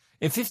crossover.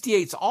 And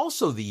 1958 is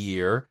also the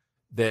year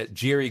that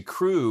Jerry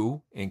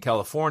Crew in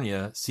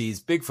California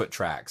sees Bigfoot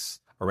tracks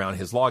around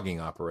his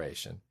logging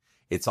operation.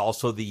 It's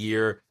also the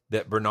year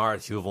that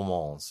Bernard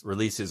Heuvelmans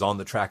releases On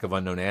the Track of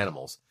Unknown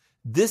Animals.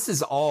 This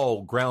is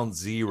all ground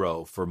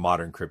zero for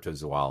modern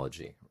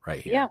cryptozoology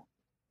right here. Yeah.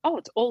 Oh,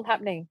 it's all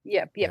happening.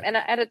 Yeah. And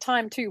at a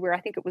time, too, where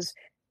I think it was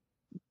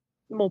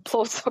more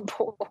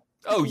plausible.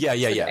 Oh,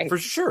 yeah, for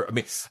sure. I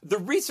mean, the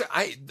research,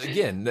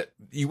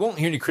 you won't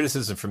hear any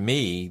criticism from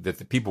me that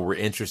the people were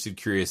interested,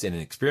 curious, in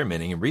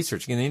experimenting and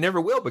researching, and they never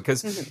will,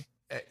 because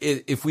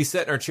if we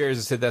sat in our chairs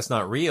and said that's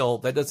not real,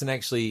 that doesn't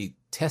actually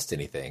test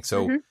anything.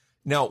 So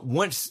now,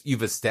 once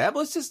you've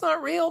established it's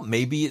not real,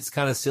 maybe it's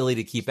kind of silly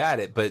to keep at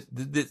it, but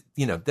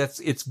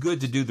it's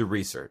good to do the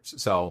research.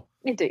 So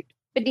indeed.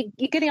 But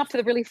you're getting up to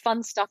the really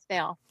fun stuff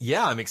now.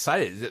 Yeah, I'm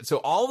excited. So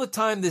all the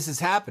time this is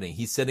happening,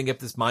 he's setting up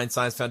this Mind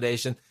Science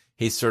Foundation.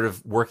 He's sort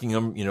of working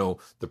on,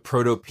 the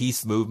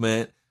proto-peace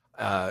movement.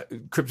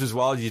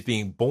 Cryptozoology is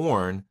being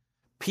born.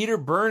 Peter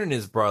Byrne and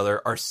his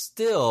brother are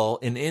still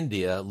in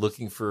India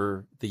looking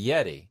for the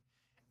Yeti.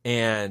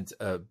 And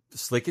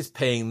Slick is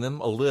paying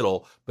them a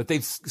little, but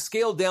they've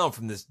scaled down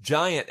from this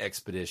giant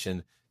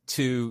expedition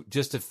to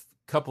just a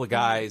couple of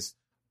guys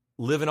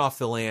living off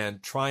the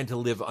land, trying to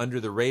live under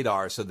the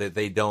radar so that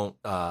they don't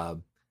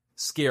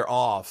scare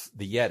off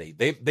the Yeti.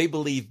 They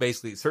believe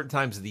basically certain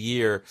times of the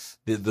year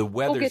the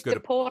weather's going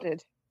to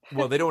deported.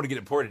 Well, they don't want to get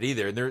deported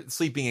either, and they're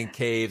sleeping in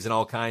caves and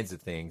all kinds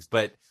of things.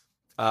 But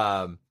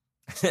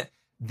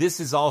this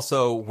is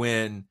also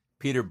when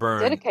Peter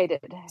Byrne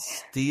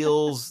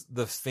steals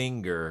the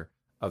finger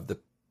of the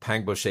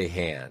Pangboche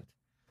hand.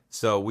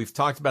 So we've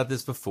talked about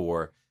this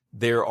before.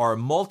 There are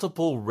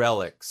multiple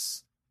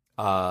relics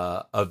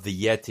of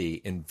the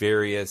Yeti in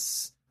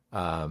various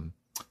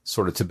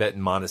sort of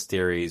Tibetan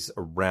monasteries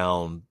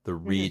around the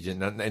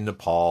region, in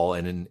Nepal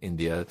and in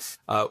India,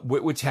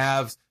 which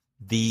have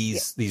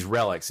these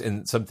relics.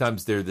 And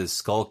sometimes they're the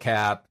skull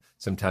cap,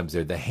 sometimes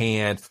they're the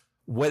hand,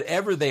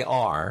 whatever they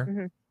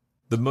are.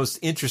 The most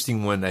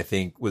interesting one, I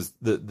think, was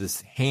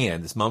this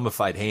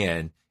mummified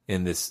hand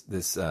in this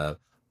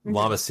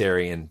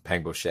lamasery in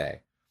Pangboche.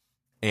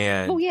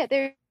 And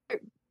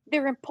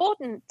they're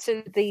important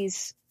to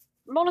these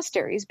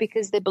monasteries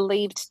because they're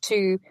believed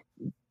to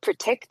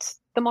protect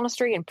the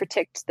monastery and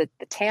protect the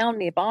town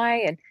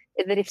nearby, and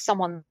that if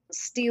someone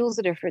steals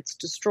it, if it's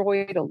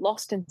destroyed or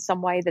lost in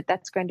some way,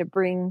 that's going to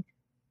bring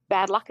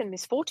bad luck and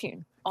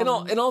misfortune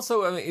on and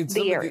also, I mean,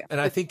 the area. And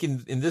I think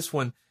in this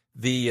one,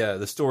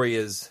 the story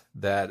is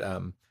that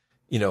the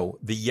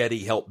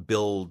Yeti helped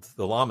build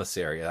the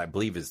lamasery, I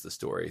believe is the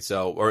story.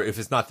 So, or if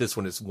it's not this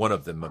one, it's one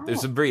of them.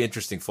 There's some very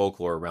interesting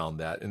folklore around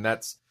that, and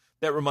that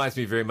reminds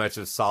me very much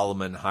of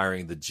Solomon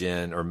hiring the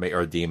jinn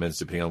or demons,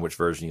 depending on which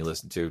version you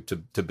listen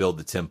to build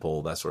the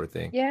temple, that sort of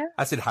thing. Yeah.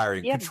 I said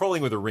hiring,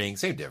 controlling with a ring,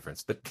 same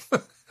difference, but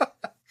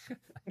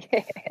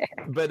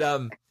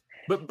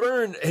but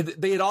Byrne,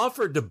 they had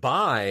offered to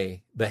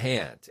buy the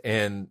hand,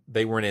 and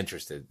they weren't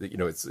interested.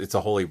 It's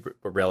a holy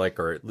relic,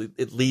 or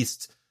at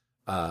least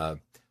I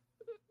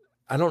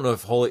don't know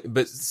if holy,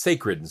 but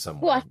sacred in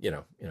some way.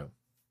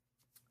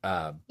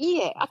 I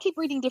keep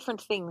reading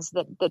different things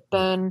that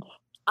Byrne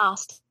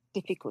asked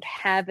if he could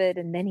have it,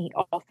 and then he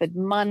offered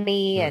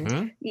money,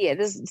 and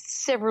there's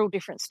several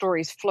different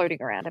stories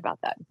floating around about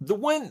that. The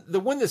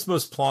one that's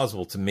most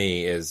plausible to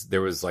me is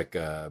there was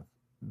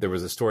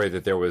a story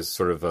that there was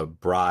sort of a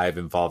bribe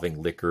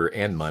involving liquor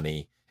and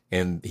money,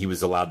 and he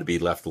was allowed to be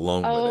left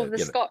alone with it. Oh, the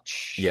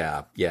Scotch.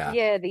 Yeah.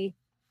 Yeah,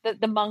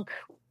 the monk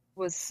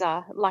was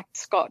liked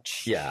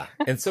Scotch. Yeah.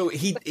 And so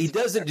he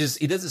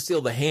doesn't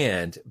steal the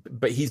hand,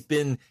 but he's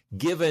been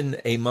given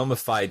a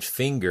mummified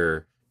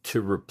finger to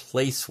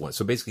replace one.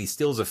 So basically he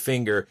steals a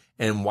finger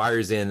and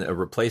wires in a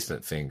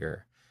replacement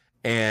finger.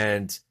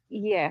 And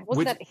yeah,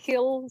 wasn't that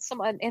Hill,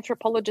 an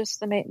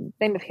anthropologist, the name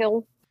of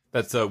Hill?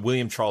 That's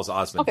William Charles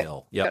Osmond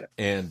Hill. Yep.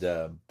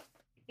 And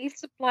he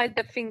supplied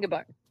the finger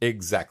bone.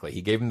 Exactly.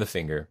 He gave him the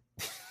finger.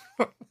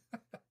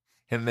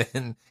 and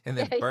then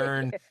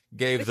Byrne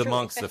gave the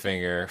monks the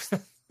finger.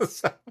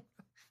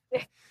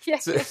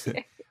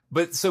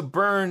 So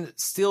Byrne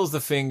steals the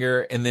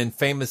finger and then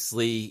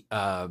famously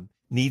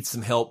needs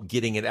some help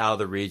getting it out of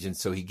the region.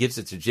 So he gives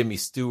it to Jimmy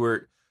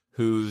Stewart,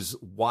 whose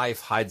wife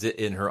hides it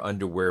in her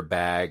underwear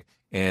bag.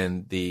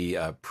 And the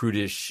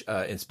prudish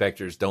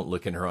inspectors don't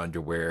look in her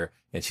underwear,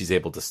 and she's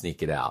able to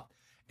sneak it out.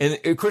 And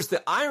of course,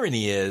 the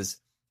irony is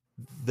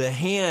the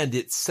hand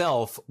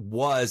itself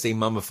was a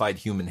mummified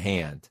human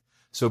hand.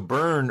 So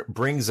Byrne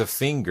brings a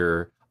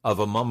finger of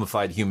a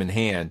mummified human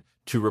hand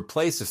to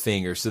replace a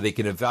finger so they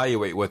can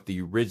evaluate what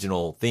the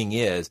original thing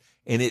is.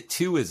 And it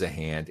too is a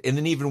hand. And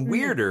then even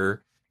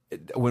weirder,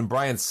 when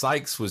Brian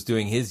Sykes was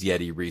doing his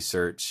Yeti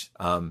research,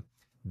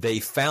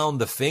 they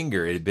found the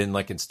finger. It had been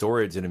like in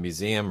storage in a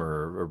museum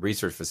or a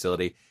research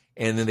facility.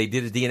 And then they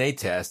did a DNA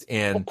test,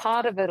 and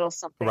part of it or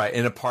something. Right.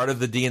 And a part of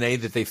the DNA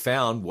that they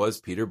found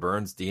was Peter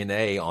Byrne's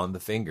DNA on the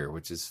finger,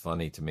 which is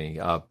funny to me.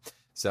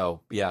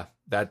 So yeah,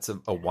 that's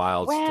a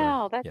wild story.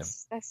 Wow.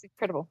 That's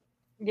incredible.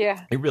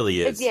 Yeah. It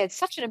really is. It's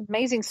such an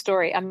amazing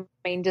story. I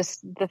mean,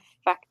 just the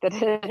fact that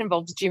it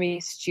involves Jimmy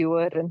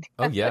Stewart and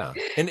and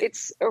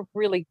it's a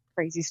really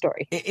crazy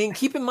story. And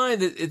keep in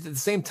mind that at the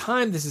same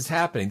time this is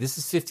happening, this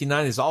is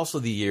 59 is also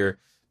the year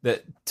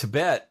that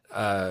Tibet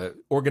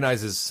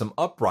organizes some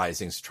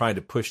uprisings trying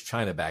to push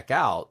China back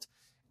out,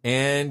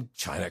 and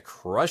China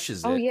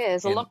crushes it. Oh yeah,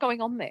 there's a lot going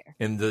on there.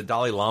 And the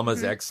Dalai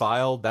Lama's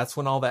exiled. That's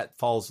when all that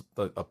falls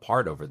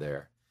apart over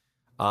there.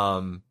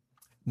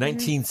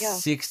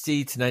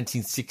 1960 to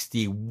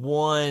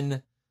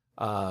 1961,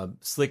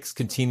 Slick's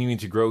continuing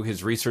to grow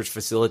his research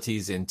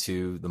facilities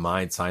into the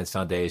Mind Science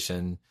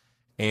Foundation.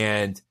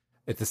 And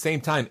at the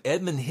same time,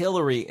 Edmund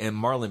Hillary and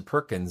Marlon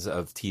Perkins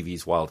of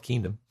TV's Wild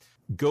Kingdom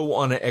go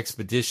on an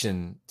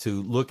expedition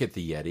to look at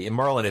the Yeti. And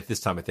Marlon at this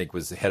time, I think,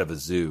 was the head of a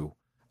zoo,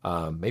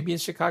 maybe in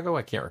Chicago.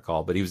 I can't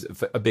recall, but he was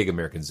a big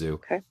American zoo.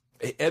 Okay.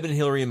 Edmund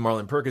Hillary and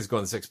Marlon Perkins go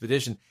on this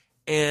expedition,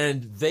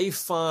 and they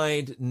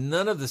find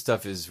none of the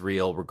stuff is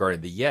real regarding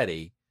the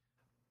Yeti,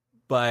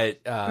 but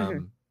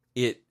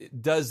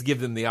it does give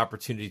them the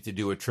opportunity to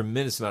do a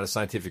tremendous amount of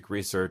scientific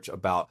research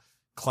about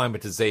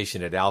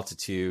climatization at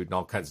altitude and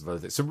all kinds of other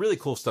things. Some really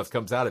cool stuff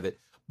comes out of it.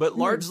 But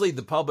largely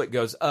the public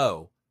goes,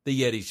 oh, the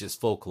Yeti's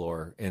just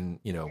folklore. And,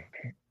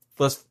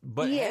 that's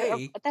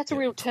a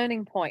real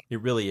turning point.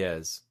 It really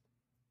is.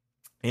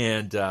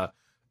 And the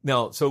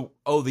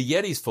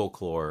Yeti's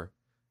folklore,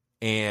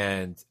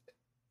 and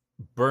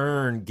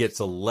Byrne gets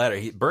a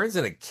letter. Byrne's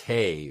in a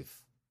cave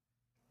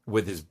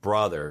with his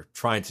brother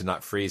trying to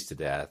not freeze to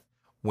death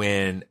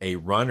when a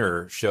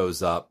runner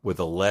shows up with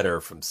a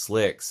letter from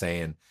Slick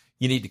saying,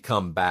 you need to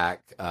come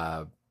back.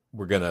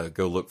 We're going to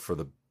go look for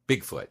the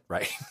Bigfoot,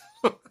 right?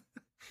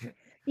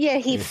 Yeah,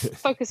 he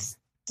focuses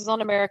on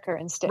America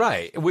instead.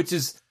 Right, which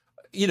is,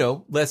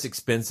 less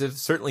expensive,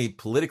 certainly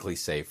politically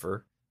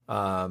safer,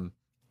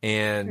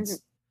 and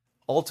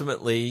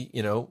ultimately,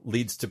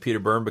 leads to Peter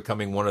Byrne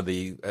becoming one of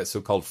the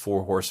so-called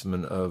four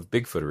horsemen of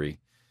Bigfootery.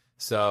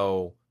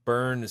 So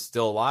Byrne is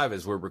still alive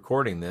as we're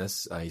recording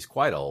this. He's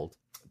quite old.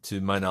 To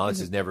my knowledge,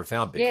 has never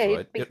found Bigfoot.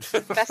 Yeah, it'd be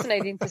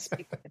fascinating to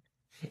speak with him.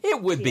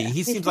 It would be.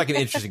 He seems like an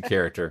interesting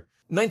character.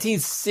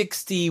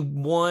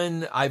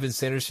 1961, Ivan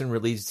Sanderson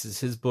releases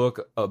his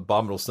book,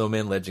 Abominable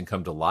Snowman, Legend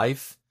Come to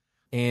Life.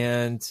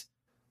 And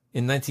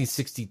in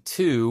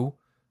 1962,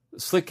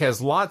 Slick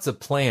has lots of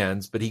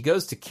plans, but he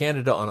goes to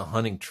Canada on a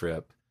hunting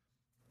trip.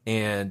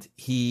 And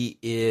he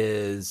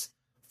is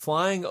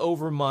flying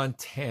over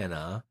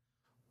Montana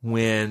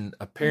when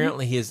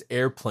apparently his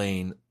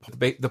airplane,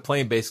 the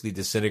plane basically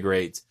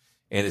disintegrates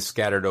and is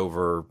scattered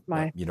over,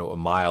 a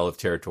mile of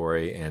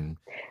territory, and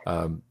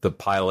the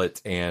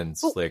pilot and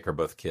Slick are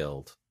both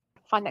killed. I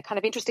find that kind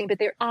of interesting, but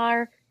there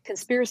are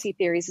conspiracy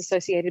theories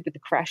associated with the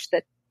crash,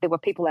 that there were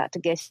people out to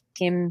get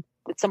him,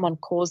 that someone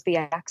caused the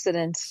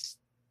accident.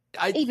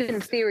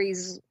 Even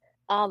theories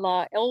a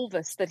la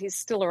Elvis that he's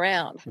still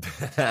around.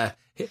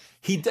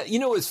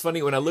 It's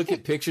funny, when I look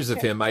at pictures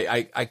of him,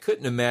 I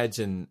couldn't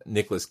imagine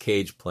Nicolas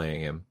Cage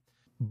playing him,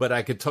 but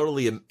I could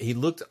totally, he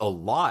looked a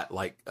lot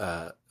like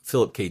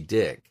Philip K.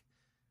 Dick,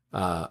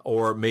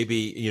 or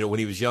maybe, when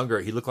he was younger,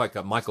 he looked like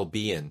a Michael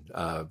Biehn,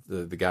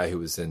 the guy who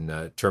was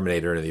in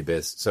Terminator and the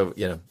Abyss. So,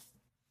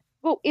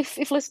 Well,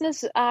 if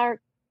listeners are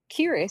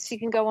curious, you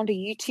can go onto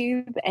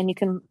YouTube and you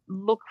can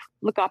look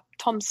up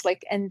Tom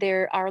Slick, and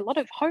there are a lot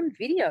of home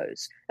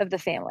videos of the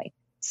family.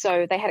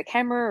 So they had a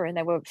camera and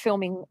they were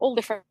filming all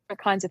different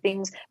kinds of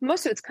things.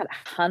 Most of it's kind of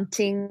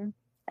hunting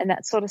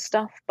that sort of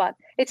stuff. But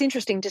it's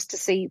interesting just to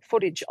see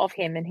footage of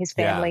him and his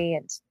family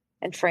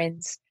and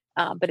friends.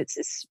 But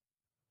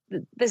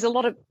there's a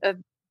lot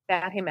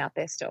about him out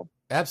there still.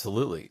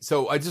 Absolutely.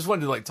 So I just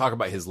wanted to talk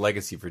about his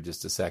legacy for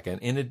just a second.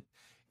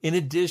 In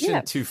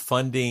addition to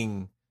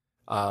funding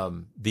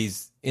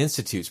these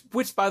institutes,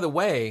 which, by the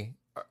way,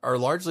 are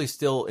largely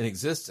still in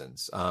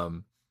existence.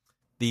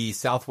 The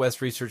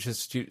Southwest Research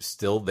Institute is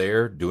still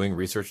there doing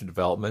research and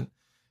development.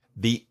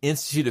 The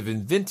Institute of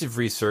Inventive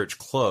Research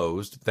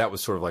closed. That was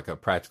sort of like a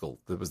practical,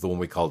 that was the one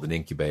we called an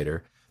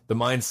incubator. The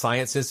Mind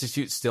Science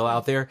Institute is still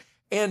out there.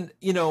 And,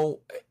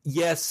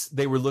 yes,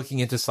 they were looking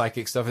into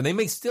psychic stuff, and they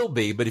may still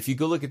be, but if you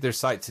go look at their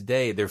site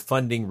today, they're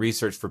funding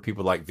research for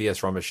people like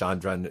V.S.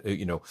 Ramachandran,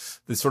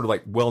 the sort of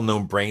like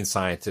well-known brain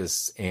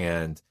scientists,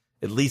 and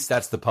at least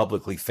that's the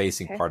publicly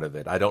facing part of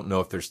it. I don't know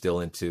if they're still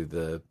into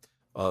the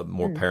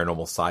more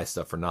paranormal sci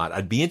stuff or not.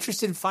 I'd be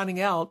interested in finding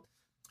out,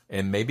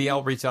 and maybe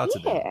I'll reach out to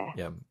them.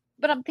 Yeah.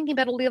 But I'm thinking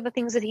about all the other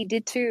things that he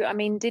did too. I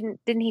mean, didn't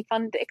he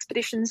fund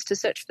expeditions to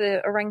search for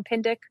the orang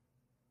pendek?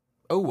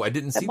 Oh, I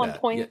didn't see at one that.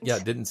 point. Yeah, I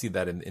didn't see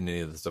that in any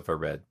of the stuff I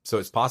read. So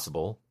it's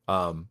possible.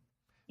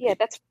 Yeah,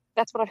 that's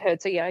what I've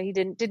heard. So yeah, he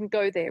didn't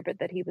go there, but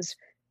that he was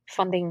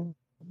funding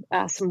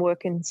some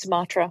work in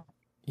Sumatra.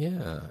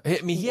 Yeah,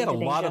 I mean, he had a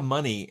lot of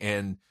money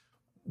and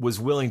was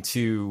willing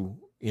to,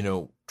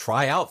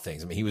 try out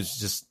things. I mean, he was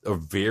just a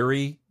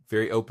very,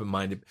 very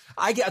open-minded.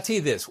 I'll tell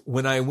you this: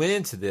 when I went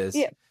into this,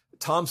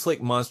 Tom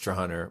Slick Monster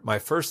Hunter, my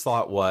first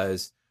thought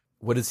was,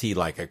 what is he,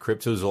 like a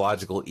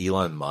cryptozoological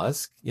Elon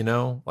Musk?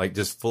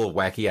 Just full of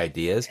wacky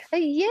ideas.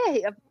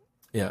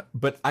 Yeah,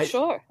 but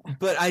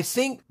I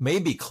think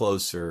maybe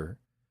closer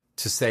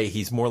to say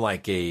he's more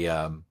like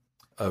a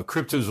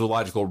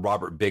cryptozoological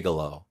Robert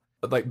Bigelow.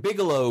 Like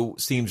Bigelow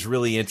seems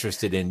really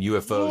interested in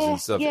UFOs and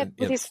stuff. Yeah,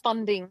 with his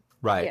funding.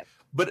 Right. Yeah.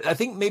 But I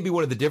think maybe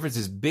one of the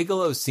differences,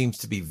 Bigelow seems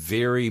to be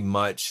very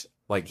much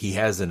like he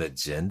has an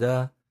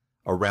agenda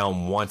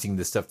around wanting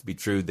this stuff to be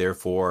true.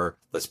 Therefore,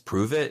 let's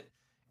prove it.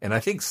 And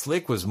I think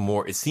Slick was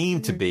more, it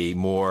seemed to be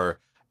more,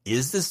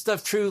 is this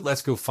stuff true?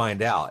 Let's go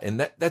find out.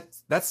 And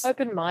that's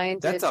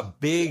open-minded. That's a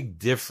big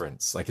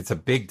difference. It's a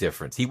big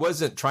difference. He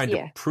wasn't trying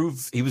to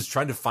prove, he was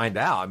trying to find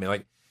out. I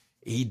mean,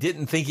 he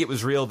didn't think it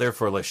was real,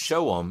 therefore let's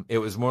show him. It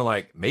was more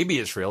like, maybe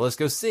it's real, let's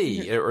go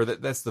see. Or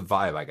that's the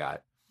vibe I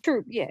got.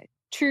 True, yeah.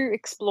 True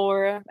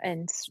explorer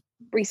and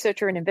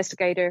researcher and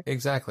investigator.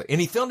 Exactly.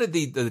 And he founded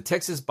the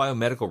Texas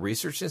Biomedical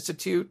Research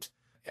Institute.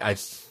 I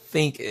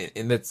think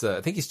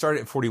he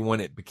started in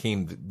 41. It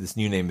became this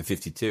new name in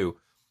 52.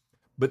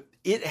 But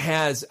it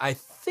has, I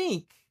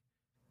think,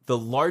 the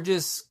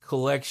largest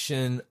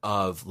collection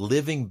of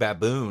living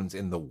baboons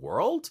in the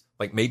world,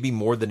 maybe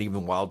more than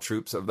even wild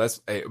troops. So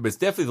it's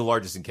definitely the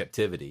largest in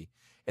captivity.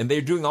 And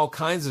they're doing all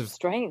kinds of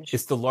strange.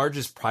 It's the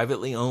largest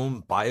privately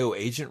owned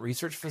bioagent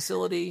research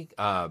facility.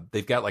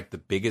 They've got the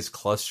biggest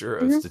cluster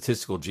of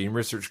statistical gene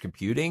research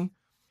computing.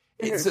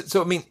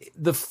 So I mean,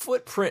 the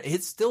footprint,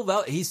 it's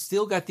still he's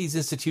still got these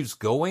institutes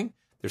going.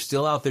 They're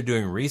still out there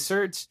doing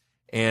research,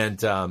 and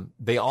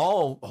they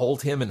all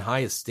hold him in high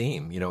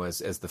esteem,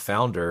 as the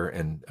founder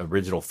and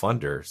original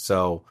funder.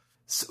 So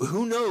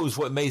who knows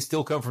what may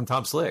still come from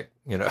Tom Slick,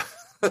 Sounds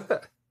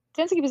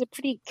like he was a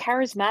pretty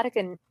charismatic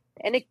and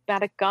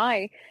enigmatic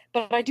guy.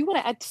 But I do want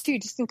to add too,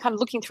 just in kind of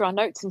looking through our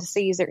notes and to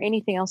see, is there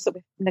anything else that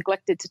we've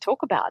neglected to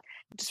talk about?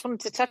 Just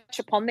wanted to touch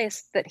upon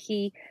this, that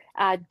he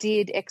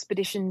did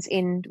expeditions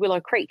in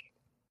Willow Creek.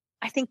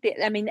 I think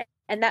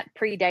and that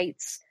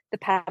predates the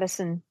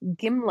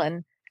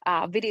Patterson-Gimlin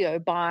video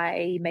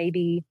by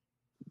maybe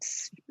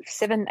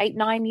 7, 8,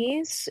 9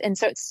 years. And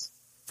so it's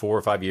 4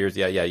 or 5 years.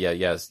 Yeah,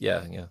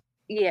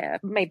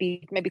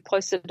 maybe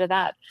closer to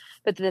that.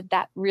 But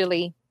that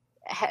really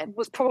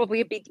was probably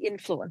a big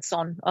influence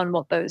on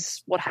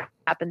what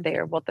happened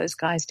there, what those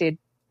guys did.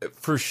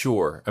 For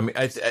sure. I mean,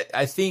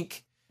 I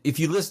think if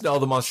you listen to all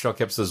the Monster Talk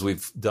episodes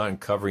we've done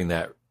covering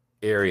that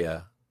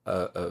area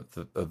of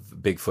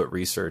Bigfoot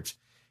research,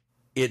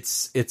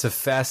 it's a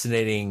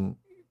fascinating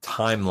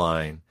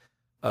timeline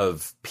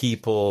of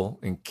people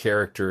and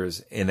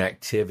characters and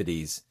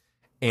activities,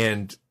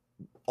 and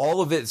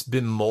all of it's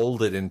been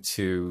molded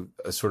into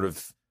a sort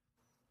of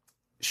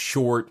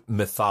short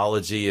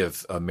mythology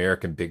of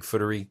American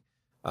Bigfootery.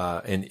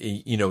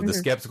 The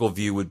skeptical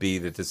view would be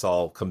that this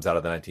all comes out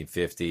of the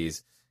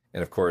 1950s.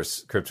 And of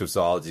course,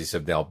 cryptozoologists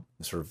have now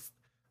sort of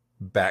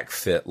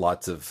backfit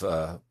lots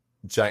of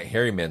giant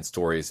hairy men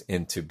stories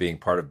into being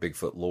part of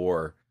Bigfoot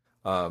lore.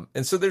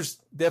 And so there's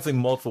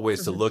definitely multiple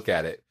ways to look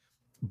at it.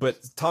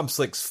 But Tom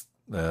Slick's,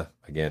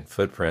 again,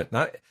 footprint.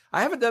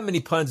 I haven't done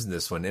many puns in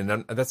this one. And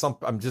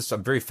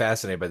I'm very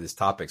fascinated by this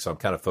topic. So I'm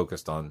kind of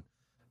focused on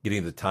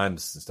getting the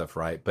times and stuff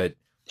right. But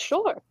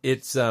sure,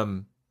 it's I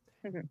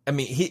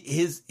mean,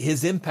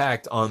 his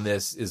impact on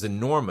this is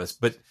enormous,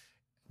 but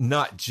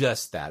not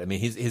just that. I mean,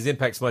 his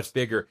impact's much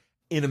bigger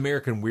in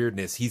American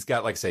weirdness. He's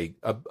got, like, say,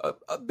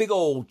 a big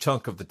old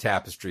chunk of the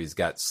tapestry's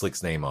got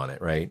Slick's name on it,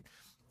 right?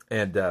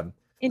 And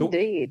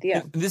indeed,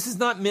 yeah. This is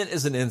not meant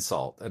as an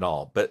insult at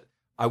all, but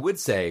I would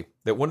say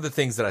that one of the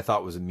things that I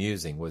thought was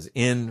amusing was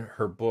in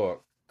her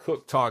book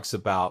Cook talks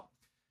about,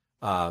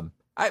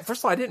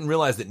 first of all, I didn't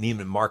realize that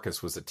Neiman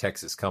Marcus was a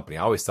Texas company.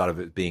 I always thought of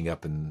it being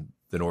up in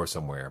the north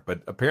somewhere,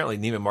 but apparently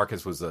Neiman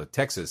Marcus was a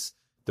Texas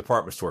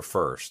department store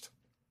first.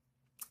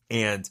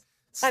 And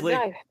Slick,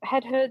 I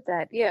had heard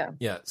that, yeah.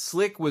 Yeah,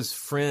 Slick was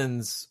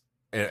friends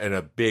and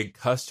a big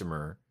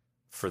customer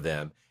for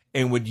them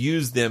and would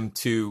use them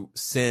to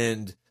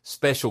send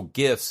special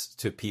gifts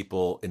to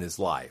people in his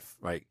life,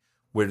 right?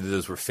 Whether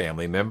those were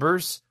family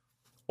members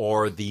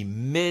or the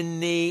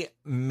many,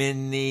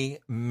 many,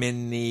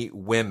 many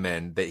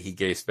women that he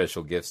gave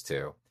special gifts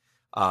to.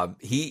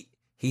 He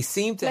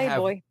seemed to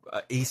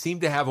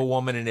have a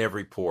woman in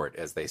every port,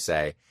 as they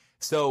say.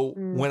 So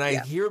when I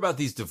hear about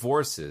these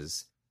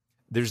divorces,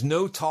 there's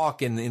no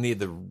talk in any of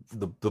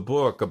the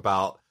book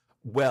about,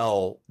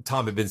 well,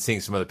 Tom had been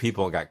seeing some other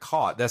people and got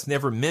caught. That's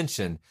never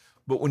mentioned.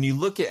 But when you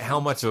look at how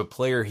much of a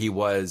player he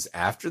was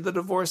after the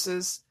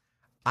divorces,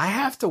 I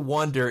have to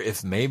wonder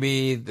if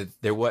maybe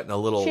there wasn't a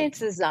little...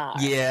 Chances are.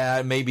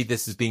 Yeah, maybe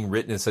this is being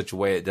written in such a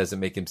way it doesn't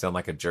make him sound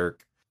like a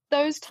jerk.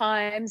 Those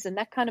times and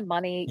that kind of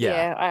money,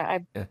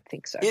 I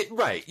think so.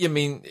 Right. I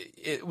mean,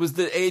 it was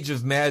the age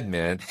of Mad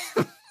Men.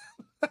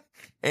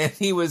 And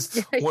he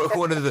was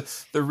one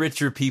of the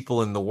richer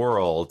people in the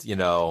world, you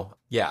know.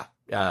 Yeah.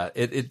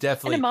 It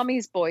definitely... And a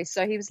mummy's boy,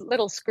 so he was a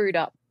little screwed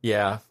up.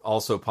 Yeah,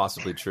 also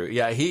possibly true.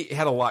 Yeah, he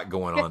had a lot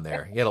going on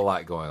there. He had a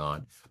lot going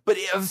on. But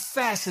a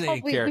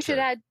fascinating character. We should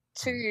add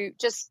to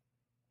just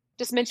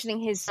mentioning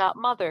his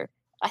mother.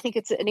 I think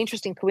it's an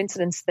interesting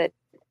coincidence that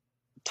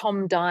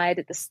Tom died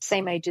at the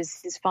same age as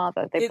his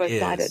father. They both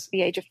died at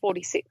the age of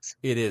 46.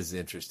 It is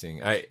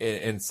interesting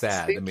and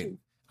sad. Spooky.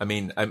 I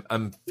mean,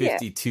 I'm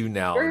 52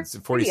 now, and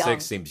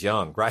 46 seems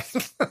young, right?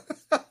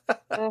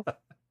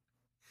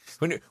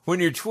 When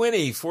you're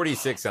 20,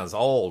 46 sounds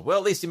old. Well,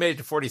 at least you made it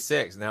to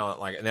 46. Now I'm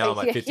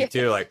like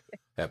 52, like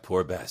that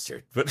poor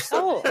bastard. But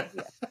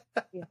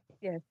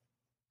yeah,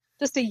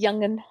 just a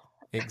youngin'.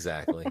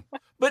 Exactly.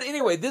 But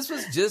anyway, this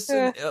was just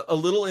a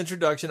little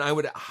introduction. I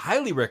would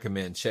highly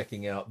recommend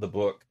checking out the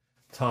book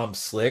Tom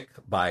Slick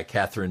by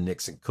Catherine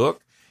Nixon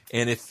Cook.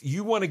 And if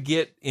you want to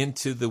get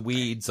into the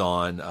weeds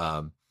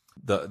on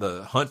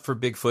the hunt for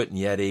Bigfoot and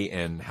Yeti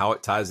and how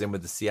it ties in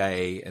with the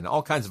CIA and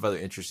all kinds of other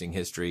interesting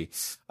history,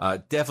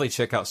 definitely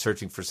check out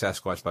Searching for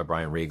Sasquatch by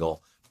Brian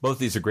Regal. Both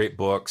these are great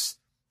books.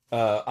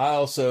 I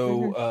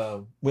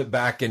also went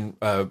back and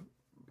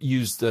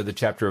used the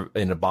chapter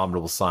in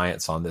Abominable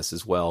Science on this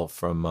as well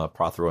from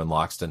Prothero and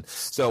Loxton.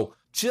 So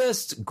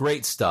just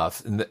great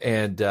stuff.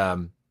 And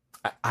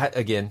I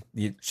again,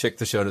 you check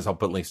the show notes. I'll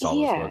put links to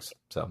all those books.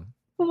 So,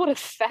 well, what a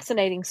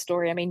fascinating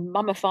story. I mean,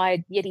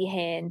 mummified Yeti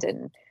hand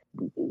and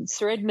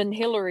Sir Edmund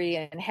Hillary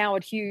and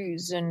Howard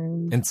Hughes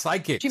and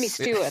psychics. Jimmy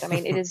Stewart. I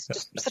mean, it is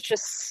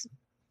just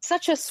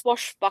such a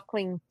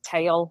swashbuckling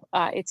tale.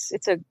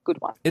 It's a good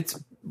one. It's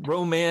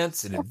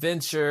romance and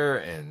adventure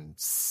and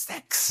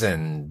sex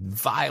and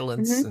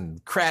violence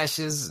and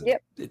crashes.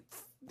 Yep.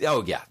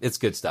 It's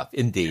good stuff.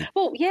 Indeed.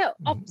 Well, yeah.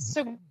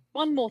 So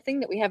one more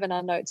thing that we have in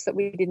our notes that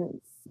we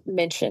didn't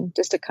mention,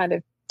 just a kind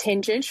of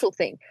tangential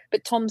thing,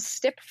 but Tom's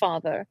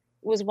stepfather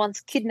was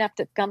once kidnapped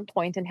at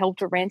gunpoint and held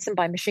to ransom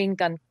by Machine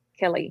Gun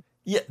Kelly.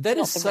 Yeah, that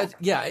is such.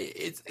 Yeah,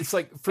 it's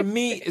like for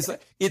me,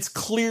 it's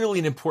clearly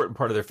an important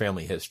part of their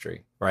family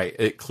history, right?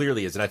 It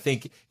clearly is, and I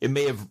think it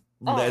may have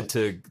led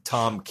to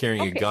Tom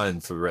carrying a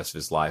gun for the rest of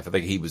his life. I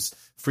think he was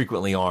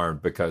frequently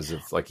armed because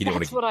of he didn't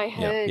want to. That's what I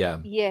heard. Yeah.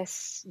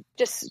 Yes,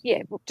 just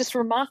a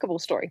remarkable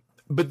story.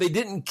 But they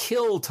didn't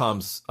kill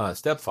Tom's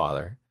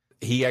stepfather.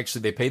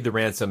 They paid the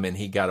ransom and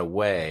he got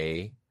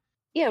away.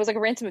 Yeah, it was like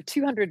a ransom of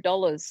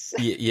 $200.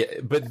 Yeah,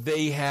 but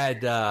they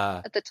had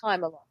at the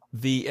time a lot.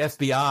 The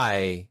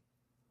FBI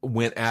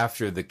went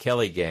after the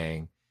Kelly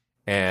gang,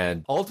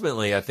 and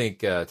ultimately, I think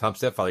Tom's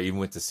stepfather even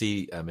went to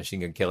see Machine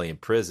Gun Kelly in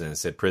prison and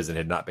said prison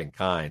had not been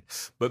kind.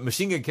 But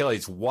Machine Gun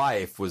Kelly's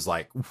wife was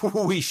like,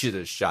 "We should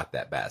have shot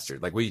that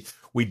bastard. Like we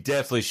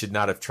definitely should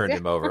not have turned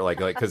him over. Like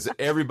because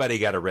everybody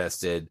got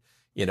arrested.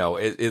 You know,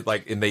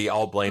 and they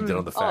all blamed it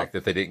on the fact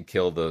that they didn't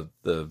kill the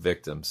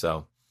victim.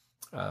 So,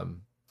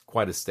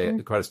 quite a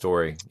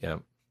story. Yeah.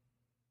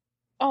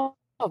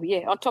 Oh yeah,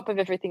 on top of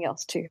everything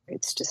else too.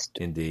 It's just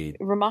indeed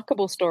a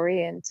remarkable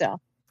story, and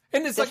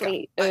it's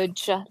definitely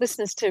urge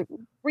listeners to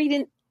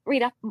read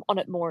up on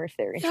it more if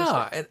they're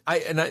interested.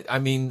 Yeah, I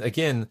mean,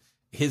 again,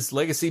 his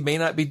legacy may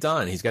not be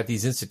done. He's got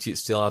these institutes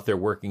still out there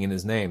working in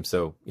his name,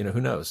 so who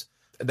knows.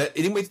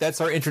 Anyway, that's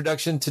our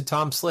introduction to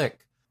Tom Slick.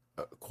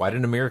 Quite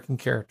an American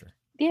character.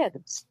 Yeah,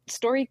 the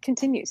story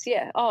continues.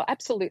 Yeah. Oh,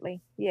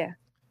 absolutely. Yeah.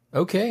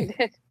 Okay.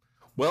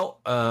 Well,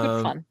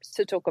 good fun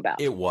to talk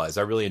about. It was.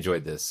 I really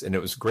enjoyed this, and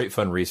it was great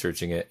fun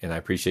researching it, and I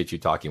appreciate you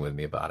talking with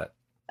me about it.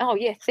 Oh,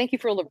 yeah. Thank you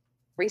for all the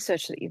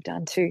research that you've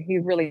done, too.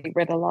 You really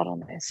read a lot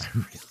on this.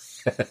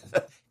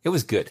 It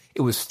was good.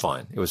 It was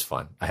fun.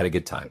 I had a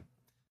good time.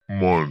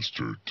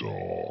 Monster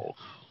Talk.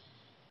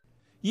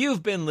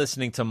 You've been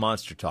listening to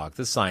Monster Talk,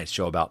 the science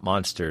show about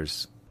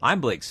monsters.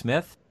 I'm Blake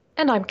Smith.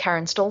 And I'm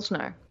Karen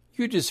Stolzno.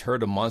 You just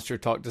heard a Monster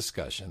Talk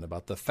discussion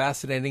about the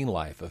fascinating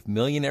life of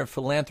millionaire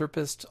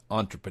philanthropist,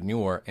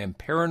 entrepreneur, and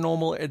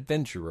paranormal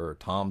adventurer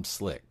Tom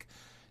Slick.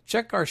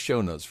 Check our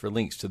show notes for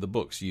links to the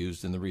books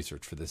used in the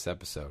research for this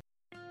episode.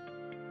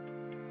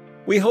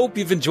 We hope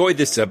you've enjoyed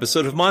this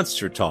episode of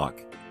Monster Talk.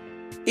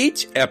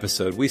 Each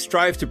episode, we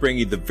strive to bring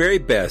you the very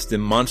best in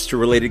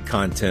monster-related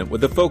content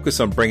with a focus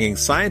on bringing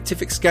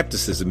scientific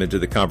skepticism into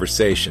the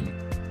conversation.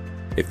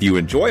 If you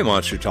enjoy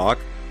Monster Talk,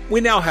 we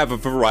now have a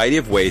variety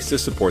of ways to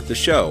support the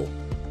show,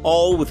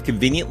 all with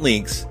convenient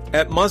links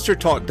at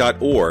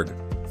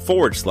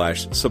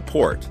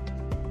monstertalk.org/support.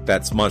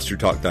 That's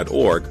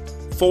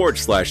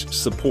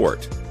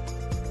monstertalk.org/support.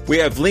 We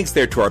have links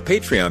there to our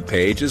Patreon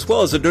page as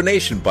well as a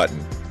donation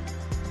button.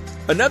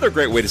 Another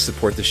great way to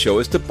support the show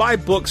is to buy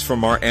books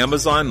from our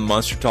Amazon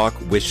Monster Talk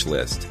wish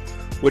list,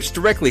 which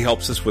directly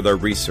helps us with our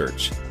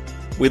research.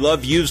 We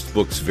love used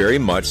books very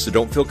much, so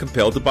don't feel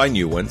compelled to buy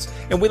new ones,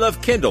 and we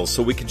love Kindle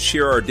so we can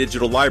share our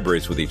digital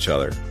libraries with each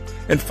other.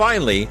 And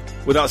finally,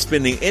 without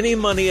spending any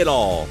money at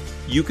all,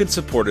 you can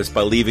support us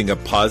by leaving a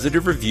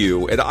positive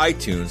review at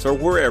iTunes or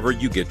wherever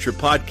you get your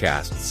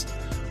podcasts.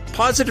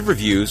 Positive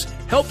reviews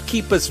help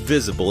keep us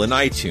visible in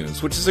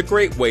iTunes, which is a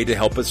great way to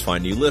help us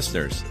find new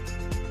listeners.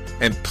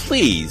 And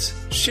please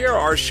share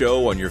our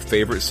show on your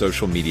favorite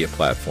social media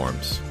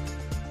platforms.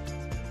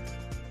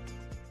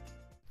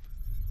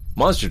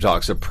 Monster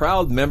Talk's a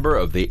proud member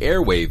of the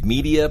Airwave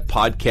Media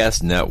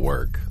Podcast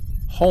Network,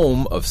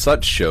 home of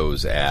such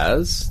shows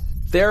as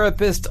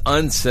Therapist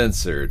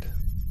Uncensored,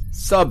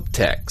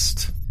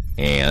 Subtext,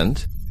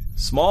 and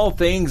Small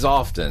Things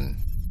Often.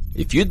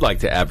 If you'd like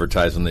to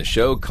advertise on this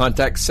show,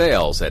 contact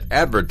sales at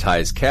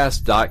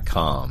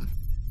advertisecast.com.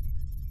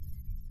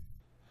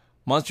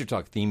 Monster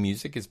Talk theme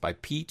music is by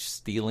Peach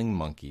Stealing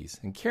Monkeys,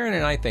 and Karen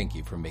and I thank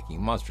you for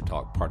making Monster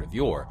Talk part of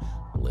your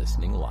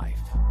listening life.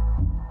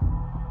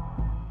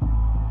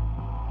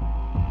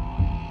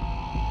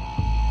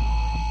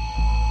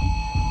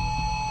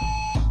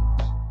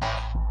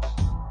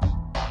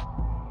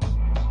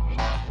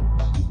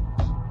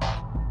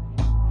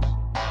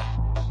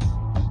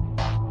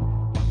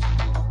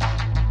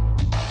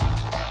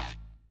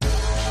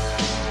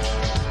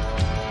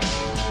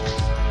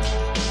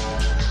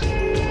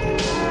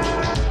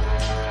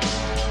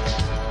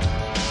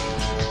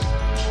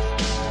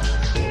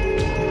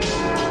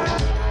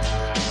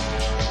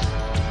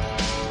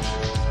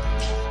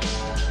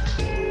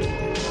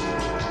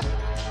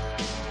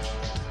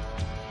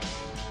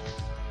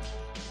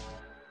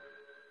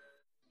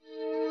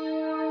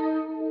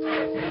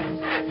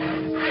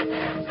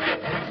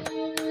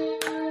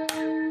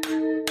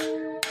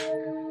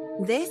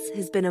 This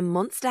has been a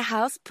Monster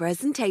House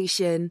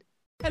presentation.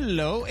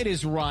 Hello, it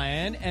is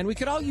Ryan, and we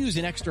could all use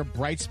an extra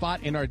bright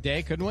spot in our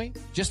day, couldn't we?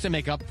 Just to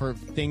make up for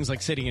things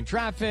like sitting in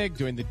traffic,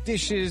 doing the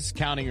dishes,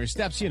 counting your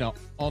steps, you know,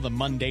 all the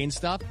mundane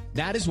stuff.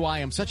 That is why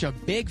I'm such a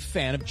big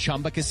fan of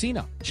Chumba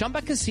Casino.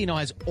 Chumba Casino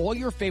has all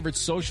your favorite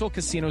social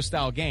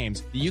casino-style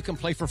games that you can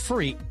play for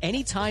free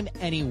anytime,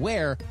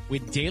 anywhere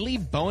with daily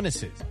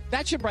bonuses.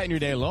 That should brighten your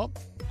day a little.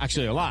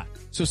 Actually, a lot.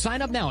 So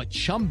sign up now at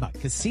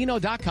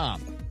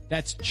ChumbaCasino.com.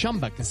 That's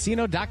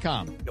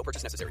ChumbaCasino.com. No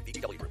purchase necessary.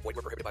 VGW Group. Void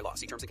where prohibited by law.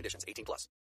 See terms and conditions. 18+.